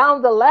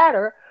down the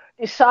ladder,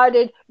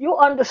 decided you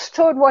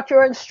understood what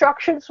your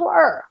instructions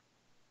were,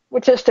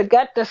 which is to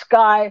get this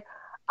guy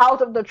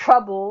out of the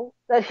trouble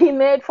that he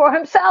made for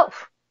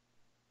himself.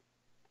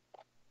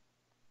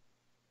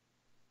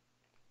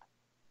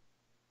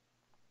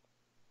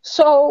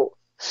 So,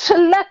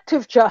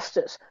 selective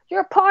justice,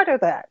 you're part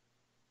of that.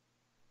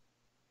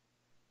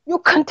 You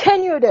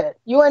continued it,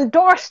 you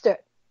endorsed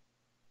it.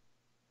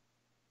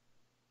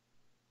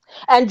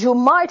 And you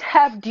might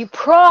have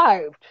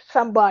deprived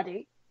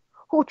somebody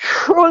who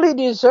truly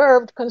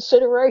deserved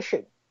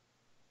consideration,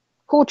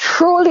 who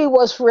truly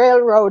was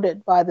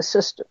railroaded by the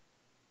system.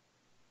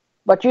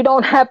 But you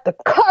don't have the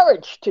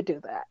courage to do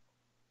that,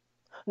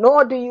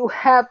 nor do you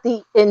have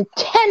the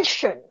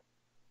intention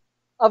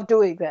of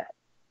doing that.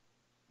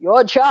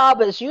 Your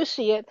job, as you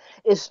see it,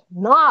 is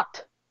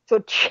not to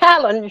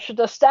challenge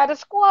the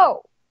status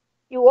quo.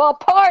 You are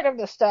part of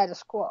the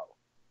status quo.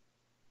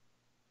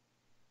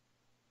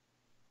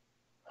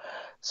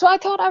 So I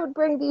thought I would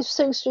bring these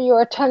things to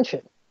your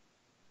attention,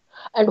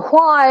 and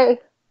why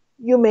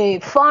you may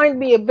find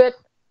me a bit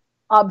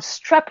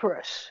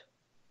obstreperous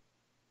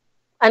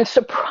and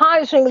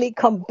surprisingly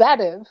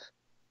combative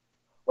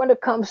when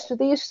it comes to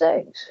these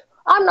things.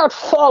 I'm not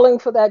falling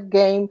for that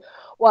game,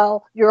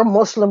 well, you're a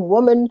Muslim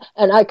woman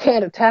and I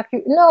can't attack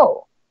you.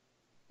 No.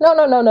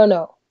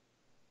 No.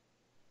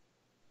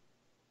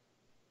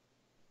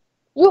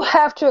 You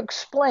have to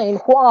explain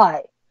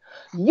why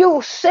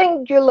you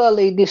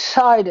singularly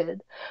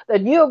decided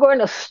that you're going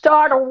to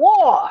start a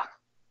war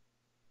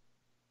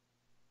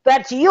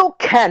that you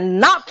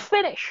cannot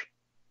finish.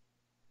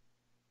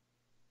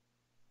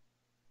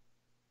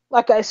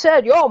 Like I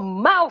said, your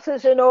mouth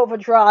is in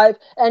overdrive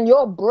and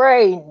your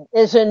brain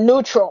is in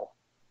neutral.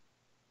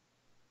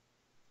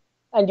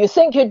 And you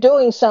think you're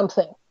doing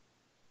something.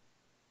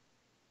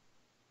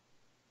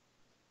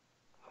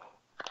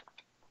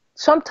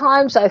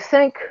 Sometimes I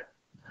think,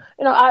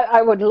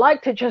 I would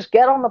like to just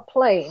get on a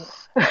plane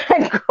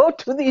and go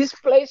to these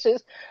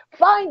places,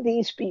 find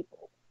these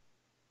people,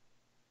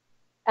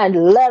 and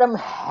let them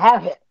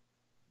have it.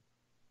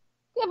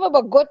 Give them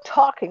a good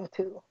talking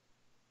to.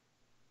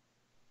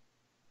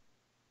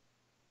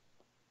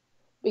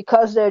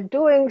 Because they're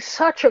doing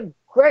such a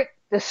great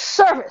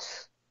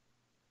disservice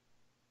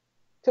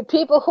to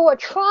people who are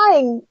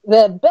trying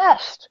their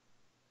best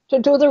to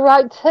do the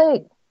right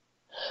thing,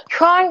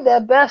 trying their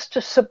best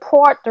to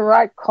support the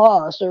right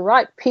cause, the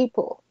right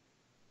people,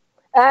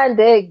 and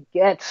they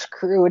get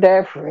screwed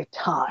every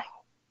time.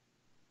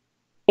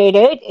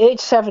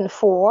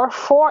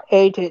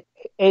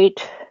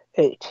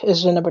 888-874-4888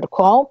 is the number to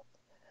call.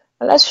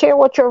 And let's hear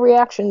what your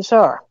reactions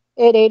are.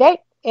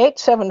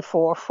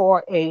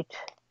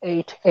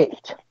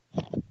 888-874-4888.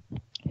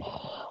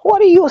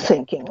 What are you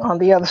thinking on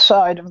the other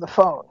side of the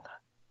phone?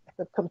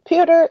 The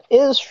computer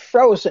is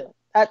frozen.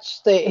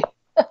 That's the...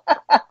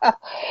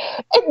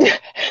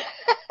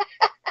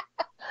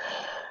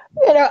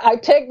 I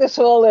take this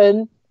all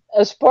in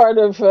as part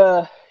of,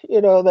 the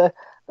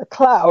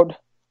cloud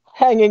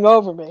hanging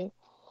over me.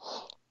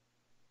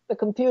 The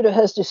computer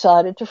has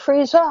decided to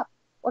freeze up.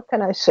 What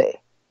can I say?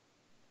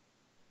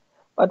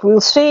 But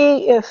we'll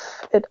see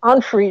if it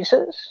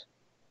unfreezes.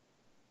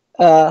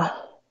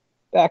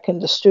 Back in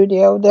the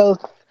studio, they'll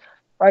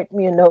write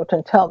me a note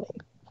and tell me.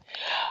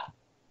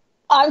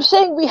 I'm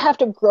saying we have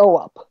to grow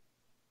up.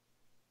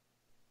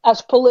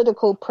 As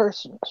political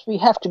persons, we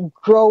have to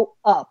grow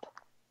up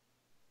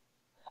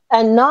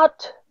and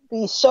not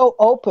be so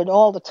open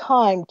all the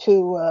time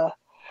to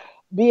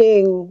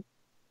being,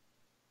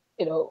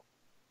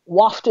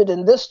 wafted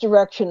in this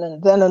direction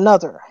and then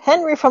another.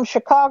 Henry from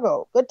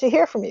Chicago, good to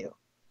hear from you.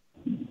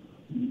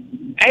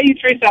 Hey,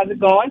 Trace, how's it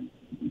going?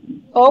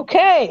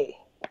 Okay.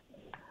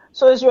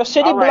 So is your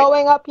city All right.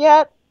 blowing up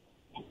yet?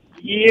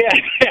 Yeah.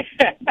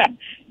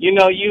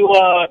 You're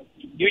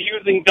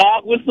using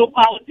dog whistle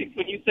politics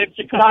when you said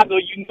Chicago.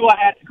 You knew I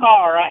had the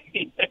car,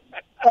 right?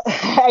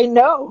 I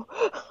know.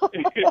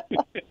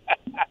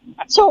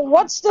 So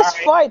what's All this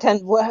right. fight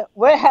and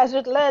where has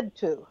it led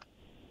to?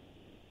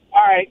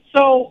 All right.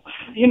 So,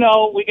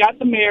 we got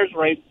the mayor's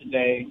race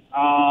today.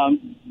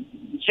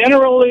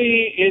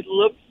 Generally, it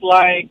looks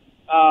like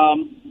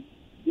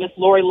Miss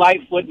Lori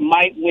Lightfoot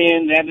might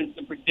win. That is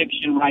the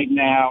prediction right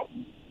now.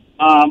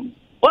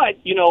 But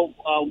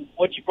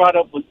what you brought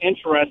up was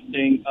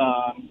interesting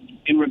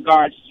in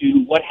regards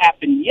to what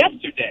happened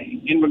yesterday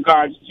in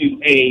regards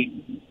to a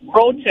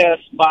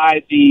protest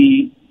by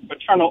the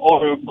Fraternal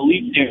Order of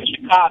Police here in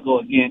Chicago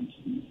against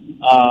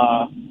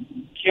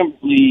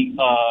Kimberly,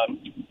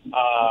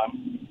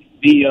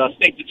 the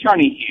state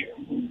attorney here.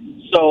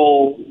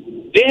 So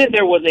then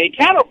there was a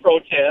counter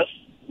protest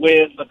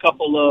with a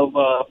couple of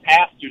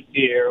pastors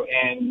here,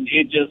 and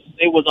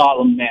it was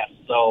all a mess.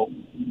 So,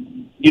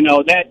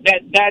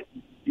 that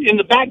in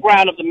the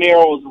background of the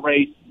mayoral's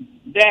race,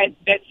 that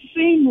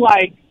seemed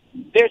like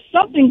there's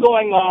something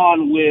going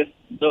on with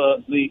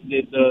the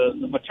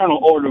Fraternal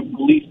Order of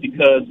Police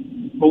because,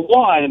 for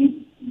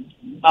one,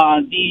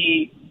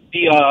 the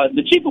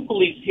chief of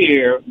police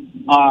here,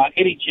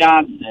 Eddie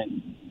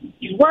Johnson,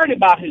 he's worried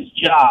about his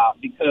job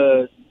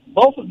because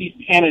both of these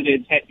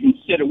candidates had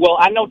considered. Well,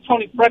 I know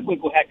Tony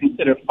Preckwinkle had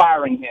considered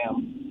firing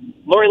him.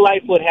 Lori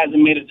Lightfoot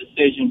hasn't made a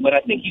decision, but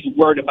I think he's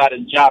worried about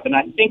his job, and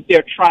I think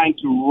they're trying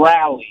to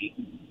rally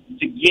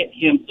to get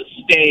him to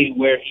stay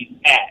where he's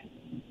at.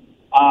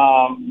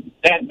 I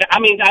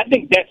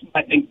think that's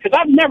my thing because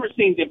I've never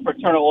seen the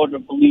Fraternal Order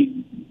of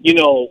Police,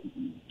 do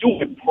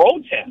a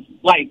protest.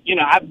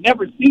 I've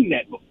never seen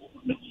that before.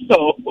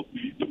 So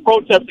the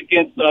protest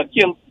against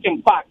Kim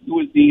Fox,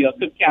 who is the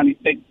Cook County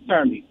State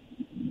Attorney.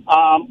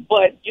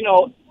 But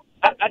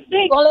I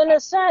think. Well, in a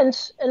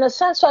sense,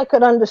 I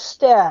could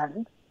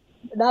understand.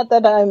 Not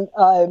that I'm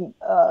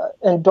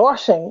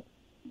endorsing,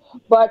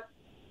 but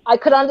I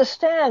could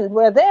understand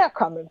where they're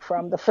coming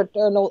from, the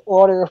Fraternal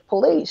Order of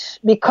Police,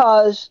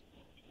 because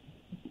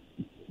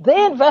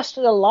they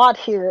invested a lot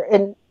here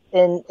in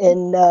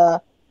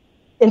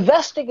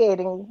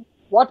investigating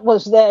what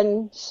was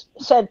then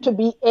said to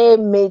be a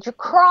major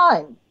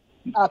crime,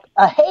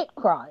 a hate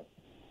crime.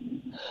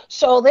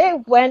 So they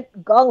went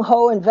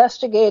gung-ho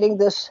investigating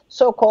this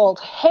so-called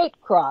hate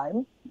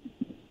crime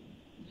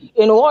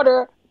in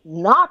order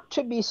not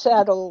to be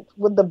saddled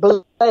with the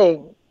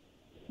blame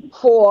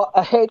for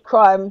a hate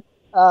crime,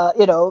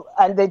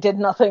 and they did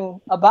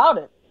nothing about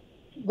it.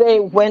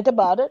 They went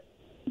about it.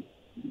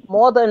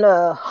 More than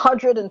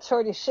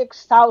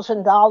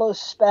 $136,000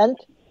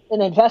 spent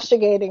in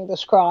investigating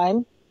this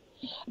crime.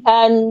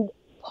 And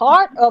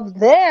part of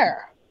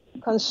their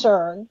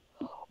concern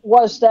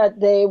was that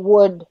they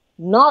would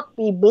not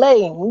be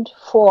blamed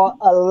for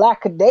a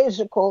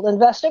lackadaisical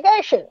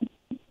investigation,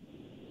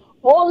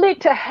 only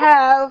to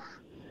have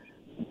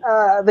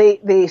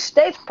the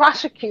state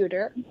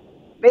prosecutor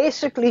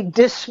basically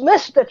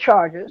dismiss the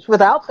charges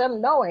without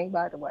them knowing,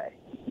 by the way,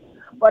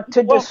 but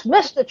to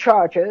dismiss the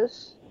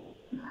charges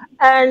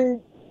and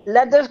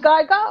let this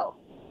guy go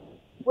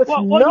with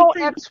no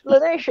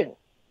explanation.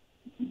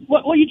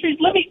 Well,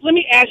 let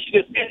me ask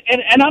you this,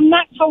 and I'm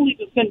not totally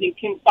defending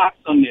Kim Fox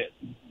on this,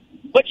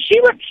 but she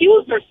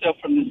recused herself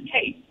from this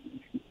case.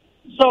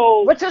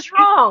 So, which is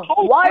wrong.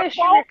 Why is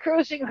she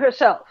recusing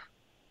herself?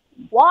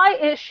 Why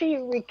is she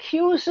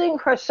recusing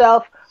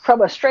herself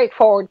from a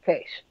straightforward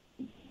case?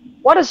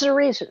 What is the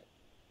reason?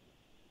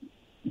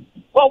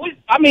 Well,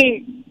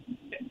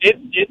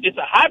 it's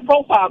a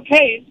high-profile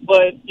case,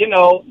 but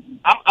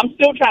I'm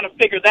still trying to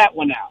figure that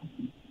one out.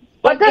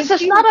 But this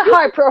is not a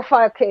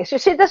high-profile case. You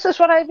see, this is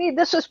what I mean.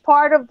 This is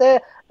part of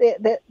the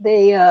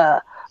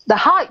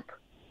hype.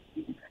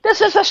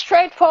 This is a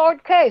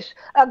straightforward case.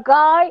 A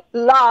guy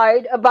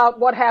lied about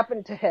what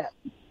happened to him.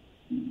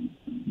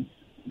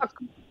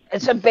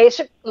 It's a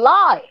basic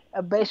lie,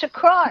 a basic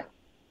crime.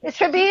 It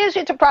should be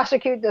easy to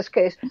prosecute this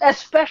case,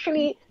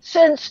 especially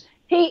since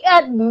he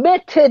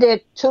admitted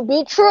it to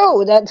be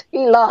true that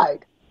he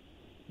lied.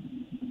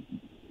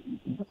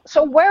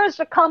 So where is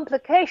the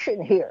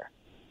complication here?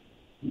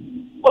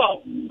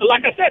 Well,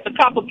 like I said, the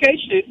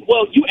complication is,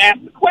 you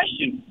asked the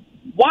question.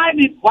 Why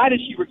did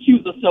she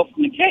recuse herself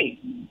from the case?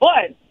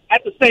 But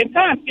at the same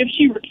time, if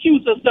she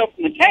recused herself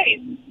from the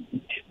case,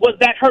 was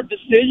that her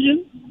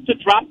decision to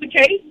drop the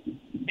case?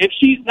 If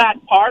she's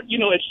not part,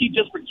 if she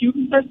just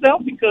recuses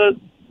herself, because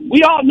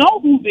we all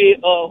know who the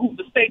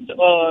state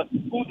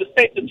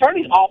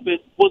attorney's office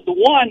was the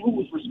one who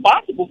was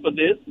responsible for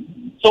this.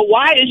 So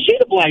why is she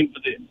to blame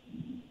for this?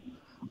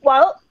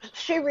 Well,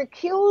 she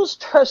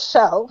recused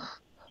herself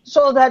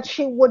so that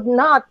she would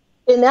not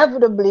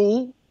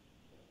inevitably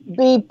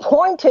be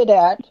pointed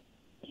at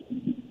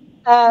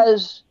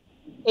as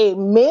a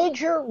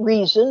major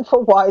reason for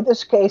why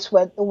this case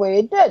went the way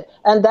it did.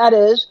 And that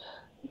is,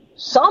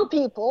 some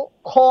people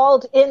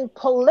called in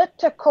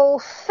political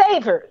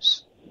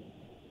favors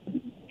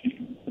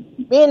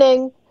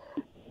Meaning,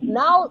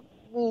 now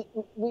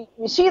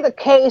we see the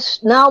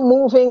case now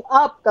moving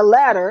up the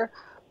ladder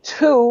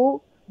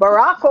to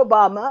Barack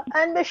Obama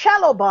and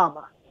Michelle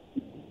Obama.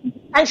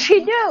 And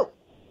she knew.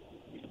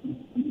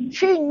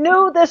 She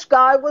knew this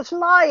guy was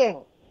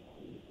lying.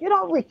 You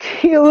don't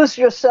recuse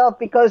yourself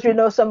because you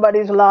know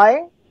somebody's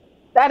lying.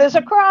 That is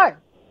a crime.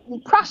 You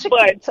But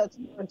prosecute such a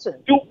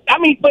person. do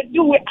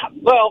it.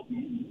 Well,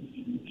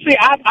 see,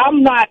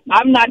 I'm not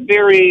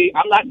very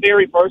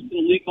versed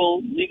in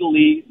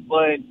legalese,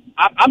 but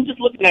I'm just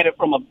looking at it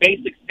from a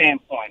basic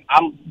standpoint.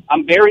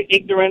 I'm very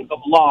ignorant of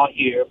law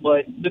here,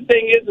 but the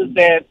thing is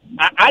that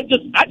I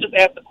just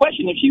asked the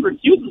question: if she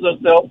recuses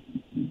herself,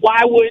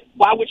 why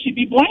would she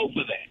be blamed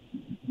for that?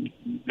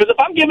 Because if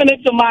I'm giving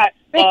it to my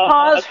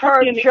Because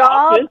her attorney in the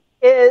job office,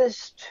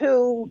 is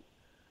to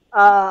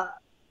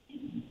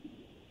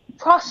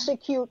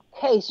prosecute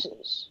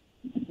cases,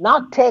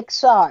 not take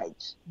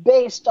sides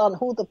based on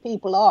who the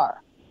people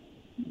are.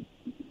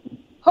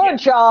 Her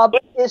job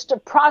is to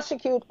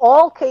prosecute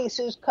all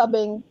cases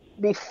coming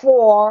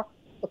before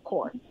the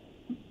court.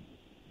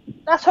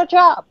 That's her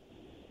job.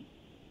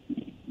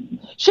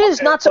 She's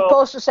not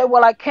supposed to say,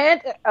 well, I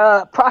can't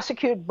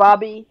prosecute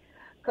Bobby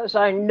because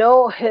I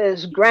know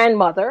his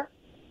grandmother,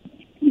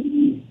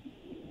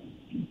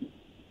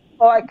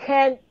 or I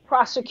can't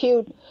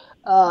prosecute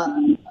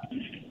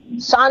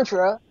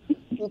Sandra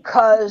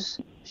because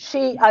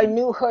I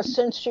knew her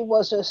since she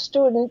was a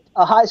student,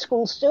 a high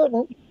school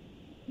student.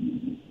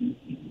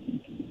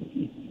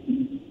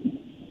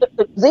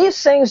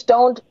 These things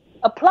don't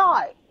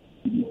apply.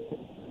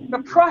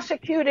 You're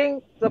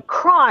prosecuting the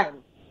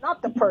crime,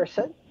 not the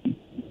person.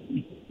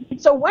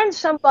 So when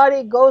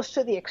somebody goes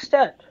to the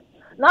extent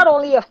not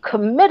only of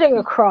committing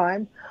a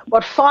crime,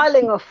 but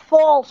filing a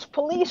false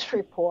police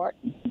report,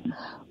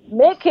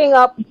 making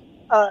up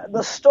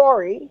the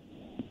story,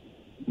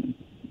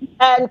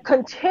 and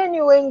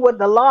continuing with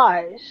the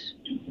lies,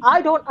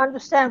 I don't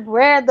understand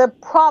where the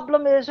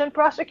problem is in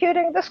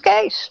prosecuting this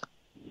case.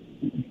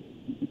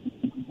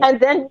 And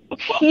then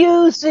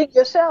accusing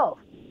yourself.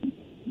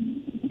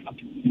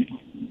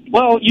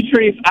 well,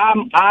 Utrice,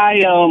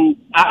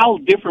 I'll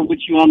differ with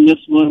you on this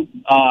one,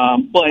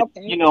 but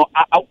Okay. you know,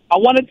 I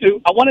wanted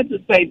to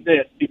say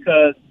this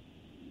because,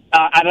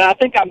 and I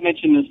think I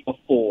mentioned this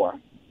before.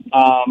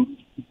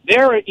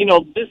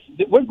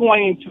 We're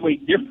going into a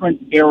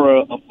different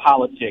era of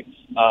politics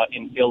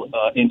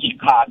in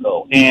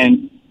Chicago,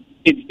 and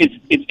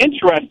it's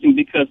interesting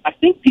because I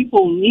think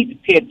people need to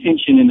pay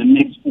attention in the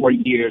next 4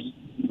 years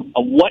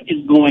of what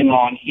is going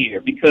on here.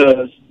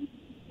 Because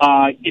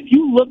if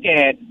you look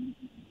at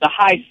the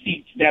high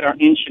seats that are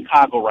in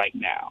Chicago right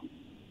now,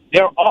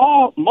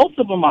 most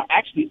of them are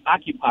actually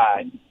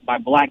occupied by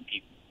black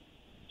people.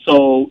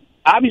 So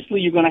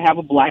obviously, you're going to have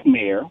a black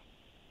mayor.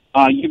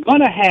 You're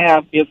going to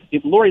have,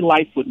 if Lori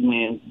Lightfoot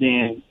wins,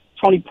 then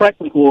Tony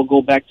Preckwinkle will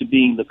go back to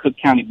being the Cook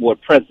County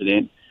Board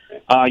President.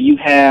 You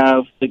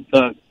have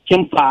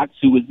Kim Fox,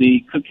 who is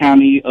the Cook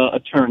County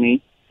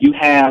attorney. You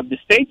have the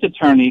state's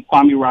attorney,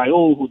 Kwame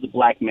Raoul, who's a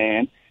black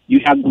man.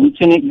 You have the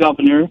lieutenant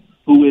governor,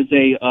 who is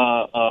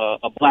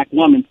a black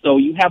woman. So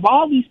you have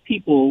all these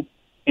people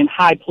in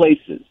high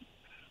places.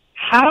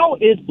 How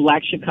is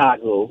Black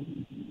Chicago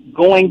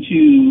going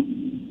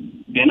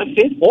to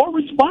benefit or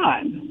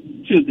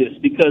respond to this?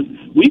 Because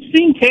we've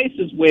seen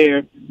cases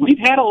where we've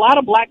had a lot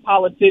of black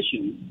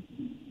politicians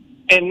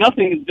and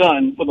nothing is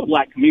done for the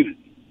black community.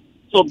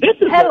 So this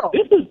is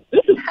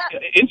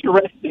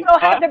interesting. You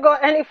don't have to go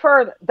any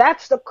further.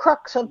 That's the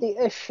crux of the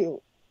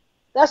issue.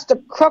 That's the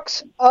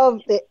crux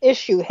of the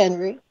issue,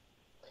 Henry.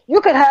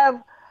 You could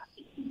have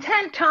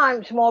 10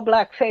 times more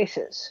black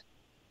faces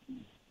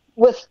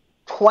with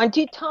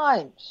 20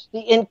 times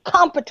the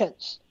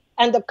incompetence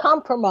and the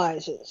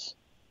compromises.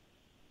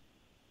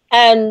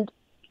 And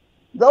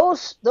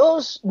those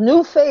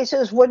new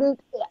faces wouldn't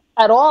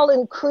at all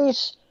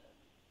increase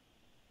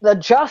the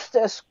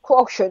justice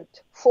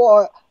quotient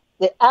for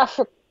the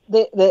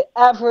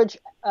average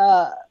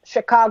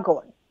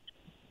Chicagoan.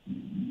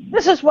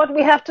 This is what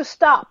we have to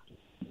stop.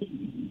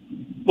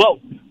 Well,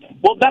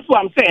 that's what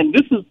I'm saying.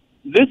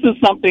 This is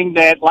something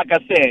that, like I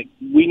said,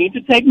 we need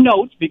to take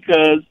notes,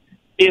 because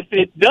if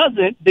it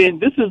doesn't, then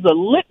this is a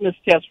litmus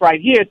test right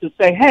here to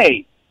say,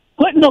 hey,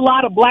 putting a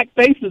lot of black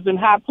faces in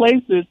high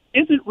places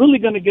isn't really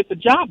going to get the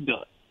job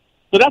done.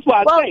 So that's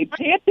why I say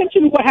pay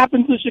attention to what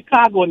happens in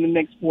Chicago in the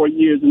next 4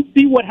 years and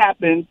see what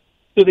happens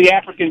to the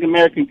African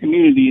American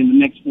community in the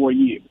next 4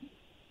 years.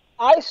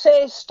 I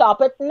say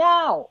stop it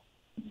now.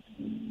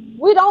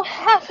 We don't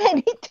have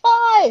any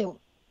time.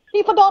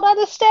 People don't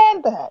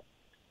understand that.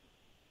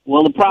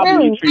 Well, the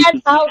problem we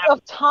ran out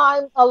of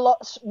time a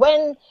lot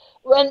when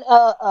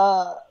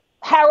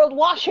Harold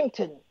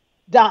Washington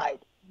died,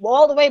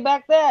 all the way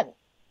back then.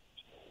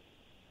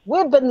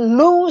 We've been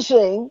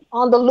losing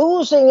on the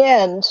losing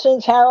end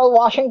since Harold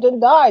Washington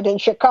died in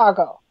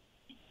Chicago.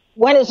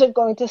 When is it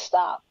going to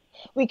stop?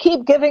 We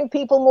keep giving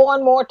people more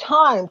and more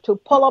time to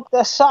pull up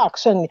their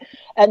socks and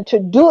to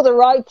do the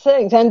right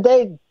things, and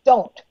they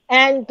don't,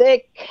 and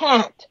they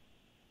can't,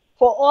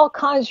 for all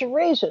kinds of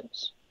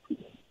reasons.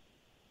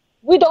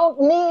 We don't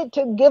need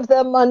to give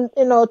them,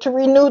 to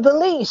renew the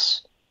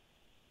lease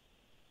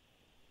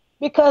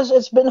because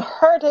it's been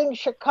hurting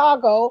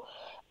Chicago,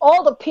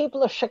 all the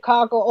people of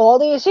Chicago all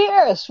these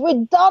years.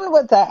 We're done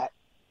with that.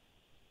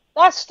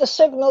 That's the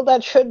signal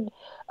that should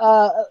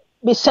uh,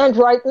 be sent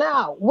right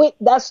now.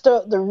 That's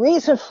the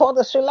reason for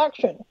this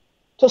election,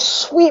 to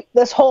sweep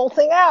this whole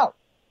thing out.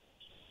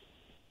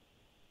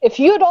 If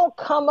you don't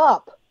come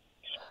up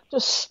to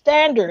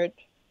standard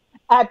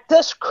at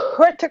this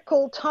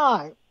critical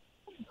time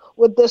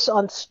with this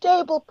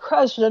unstable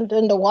president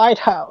in the White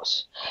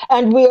House,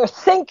 and we are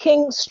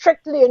thinking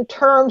strictly in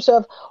terms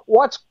of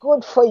what's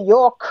good for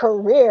your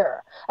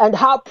career and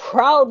how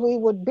proud we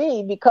would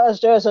be because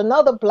there's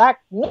another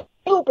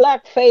new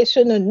black face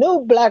in a new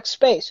black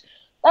space,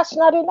 that's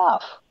not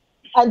enough.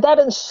 And that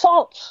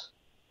insults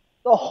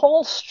the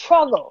whole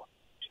struggle.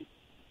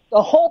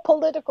 The whole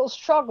political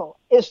struggle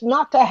is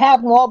not to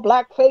have more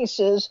black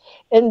faces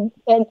in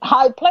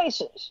high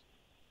places.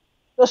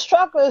 The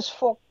struggle is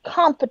for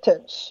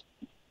competence.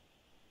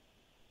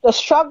 The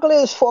struggle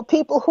is for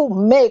people who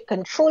make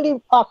and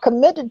truly are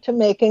committed to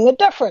making a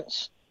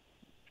difference.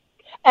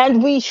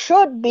 And we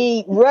should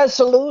be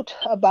resolute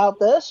about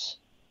this.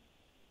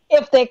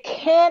 If they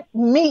can't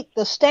meet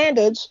the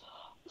standards,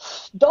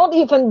 don't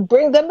even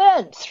bring them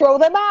in. Throw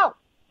them out.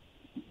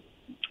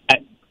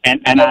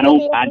 And I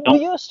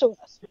don't used to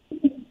us.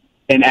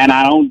 And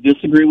I don't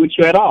disagree with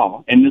you at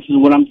all. And this is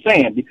what I'm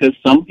saying, because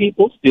some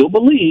people still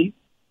believe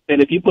that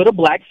if you put a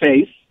black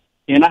face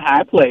in a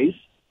high place,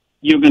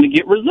 you're going to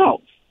get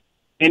results.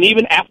 And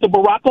even after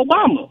Barack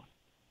Obama,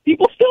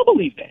 people still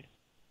believe that.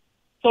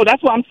 So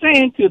that's what I'm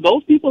saying to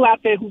those people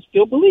out there who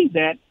still believe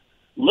that.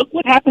 Look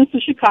what happens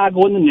to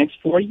Chicago in the next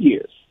 4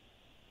 years.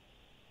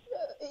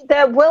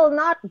 There will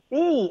not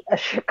be a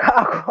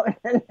Chicago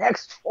in the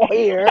next 4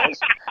 years,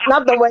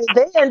 not the way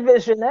they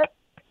envision it.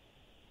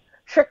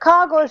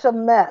 Chicago is a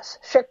mess.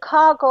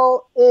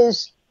 Chicago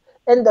is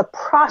in the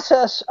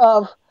process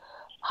of,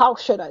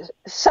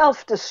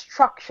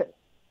 self-destruction,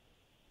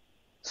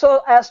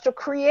 so as to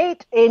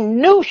create a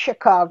new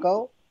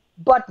Chicago,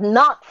 but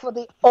not for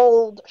the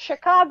old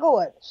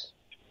Chicagoans.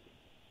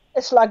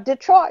 It's like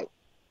Detroit.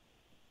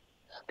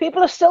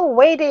 People are still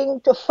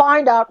waiting to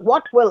find out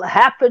what will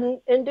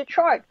happen in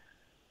Detroit.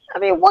 I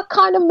mean, what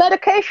kind of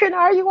medication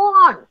are you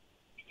on?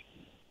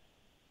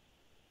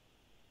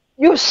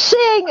 You're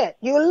seeing it.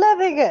 You're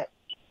living it.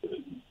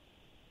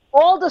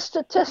 All the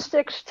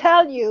statistics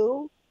tell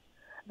you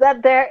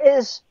that there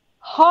is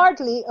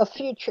hardly a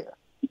future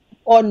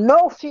or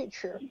no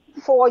future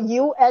for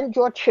you and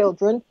your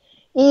children,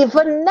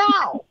 even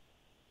now.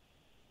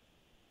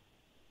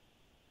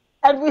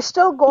 And we're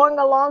still going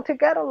along to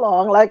get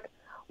along. Like,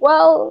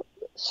 well,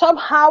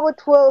 somehow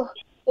it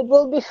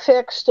will be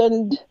fixed,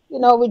 and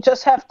we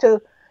just have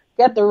to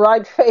get the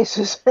right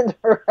faces in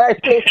the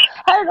right place.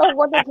 I don't know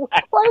what it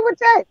would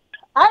take.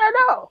 I don't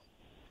know.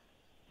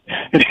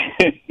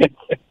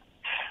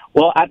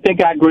 Well, I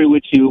think I agree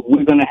with you.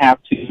 We're going to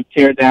have to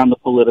tear down the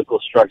political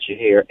structure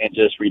here and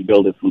just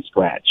rebuild it from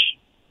scratch.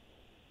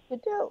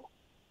 You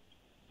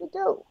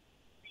do.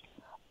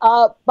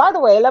 By the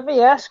way, let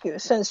me ask you,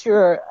 since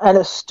you're an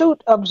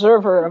astute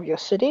observer of your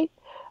city,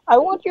 I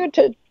want you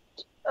to,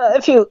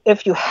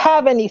 if you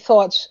have any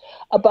thoughts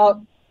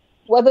about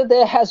whether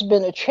there has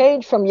been a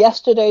change from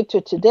yesterday to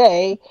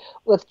today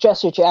with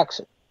Jesse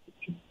Jackson.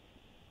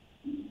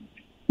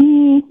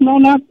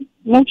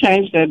 No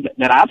change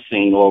that I've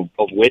seen or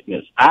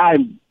witnessed. I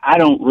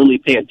don't really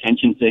pay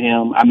attention to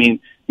him. I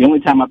mean, the only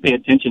time I pay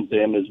attention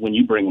to him is when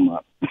you bring him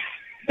up.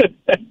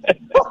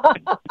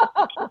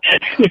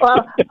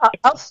 Well,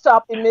 I'll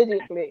stop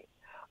immediately.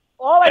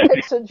 All I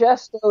can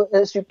suggest, though,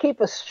 is you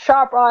keep a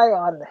sharp eye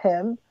on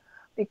him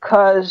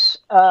because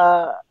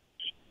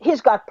he's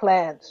got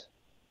plans,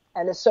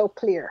 and it's so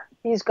clear.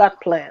 He's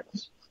got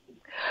plans.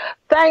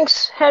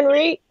 Thanks,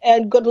 Henry,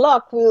 and good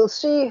luck. We'll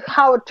see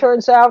how it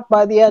turns out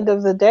by the end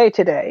of the day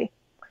today.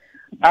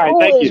 All right,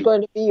 thank you. Who is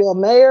going to be your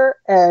mayor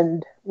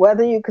and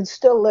whether you can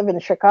still live in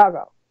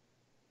Chicago.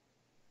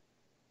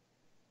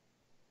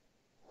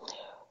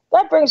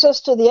 That brings us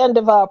to the end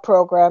of our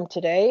program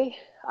today.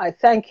 I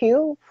thank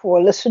you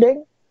for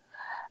listening.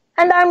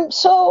 And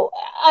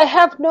I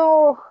have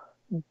no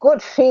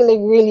good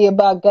feeling really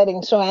about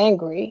getting so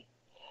angry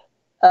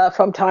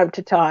from time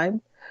to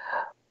time.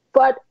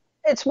 But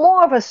it's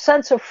more of a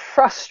sense of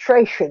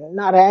frustration,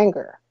 not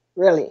anger,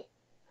 really.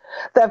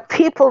 That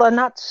people are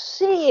not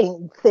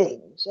seeing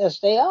things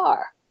as they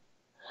are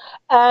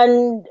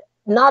and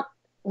not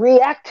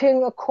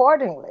reacting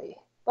accordingly.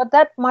 But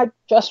that might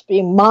just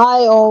be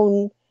my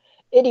own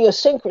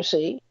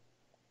idiosyncrasy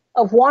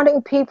of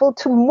wanting people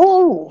to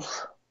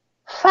move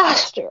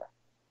faster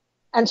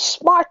and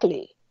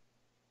smartly,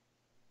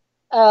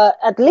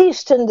 at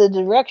least in the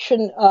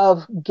direction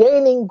of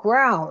gaining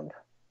ground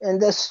in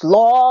this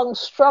long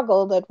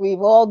struggle that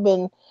we've all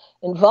been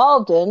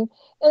involved in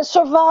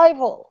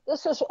survival.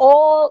 This is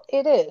all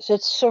it is.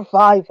 It's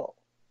survival.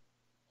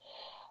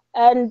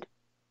 And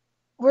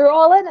we're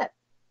all in it.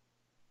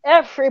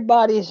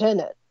 Everybody's in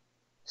it.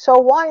 So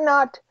why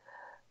not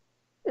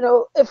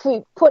If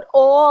we put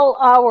all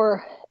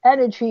our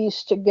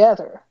energies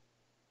together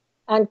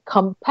and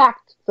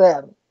compact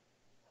them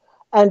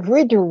and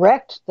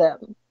redirect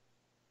them,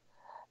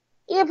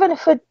 even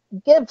if it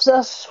gives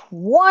us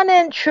 1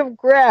 inch of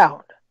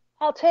ground,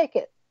 I'll take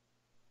it.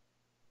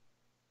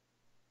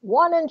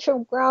 1 inch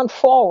of ground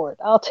forward,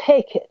 I'll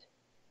take it.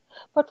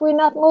 But we're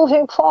not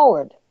moving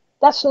forward.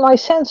 That's my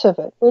sense of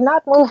it. We're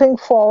not moving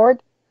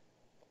forward,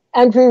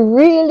 and we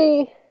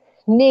really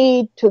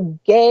need to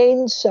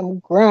gain some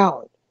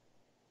ground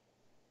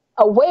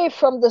away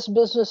from this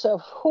business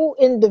of who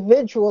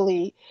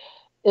individually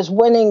is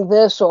winning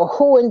this or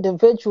who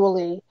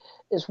individually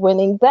is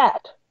winning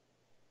that.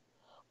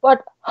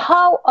 But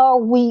how are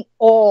we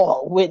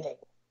all winning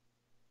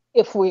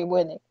if we're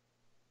winning?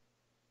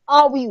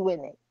 Are we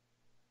winning?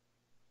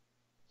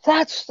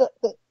 That's the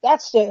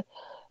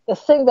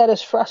thing that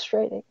is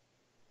frustrating.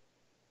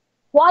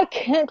 Why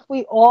can't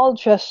we all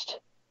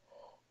just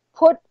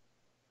put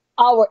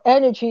our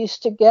energies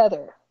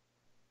together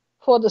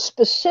for the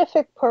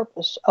specific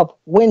purpose of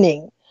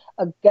winning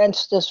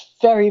against this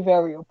very,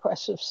 very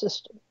oppressive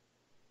system?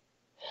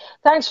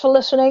 Thanks for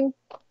listening.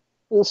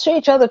 We'll see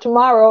each other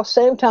tomorrow,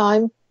 same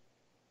time.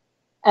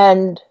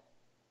 And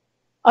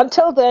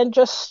until then,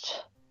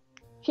 just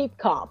keep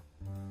calm.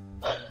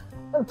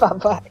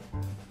 Bye-bye.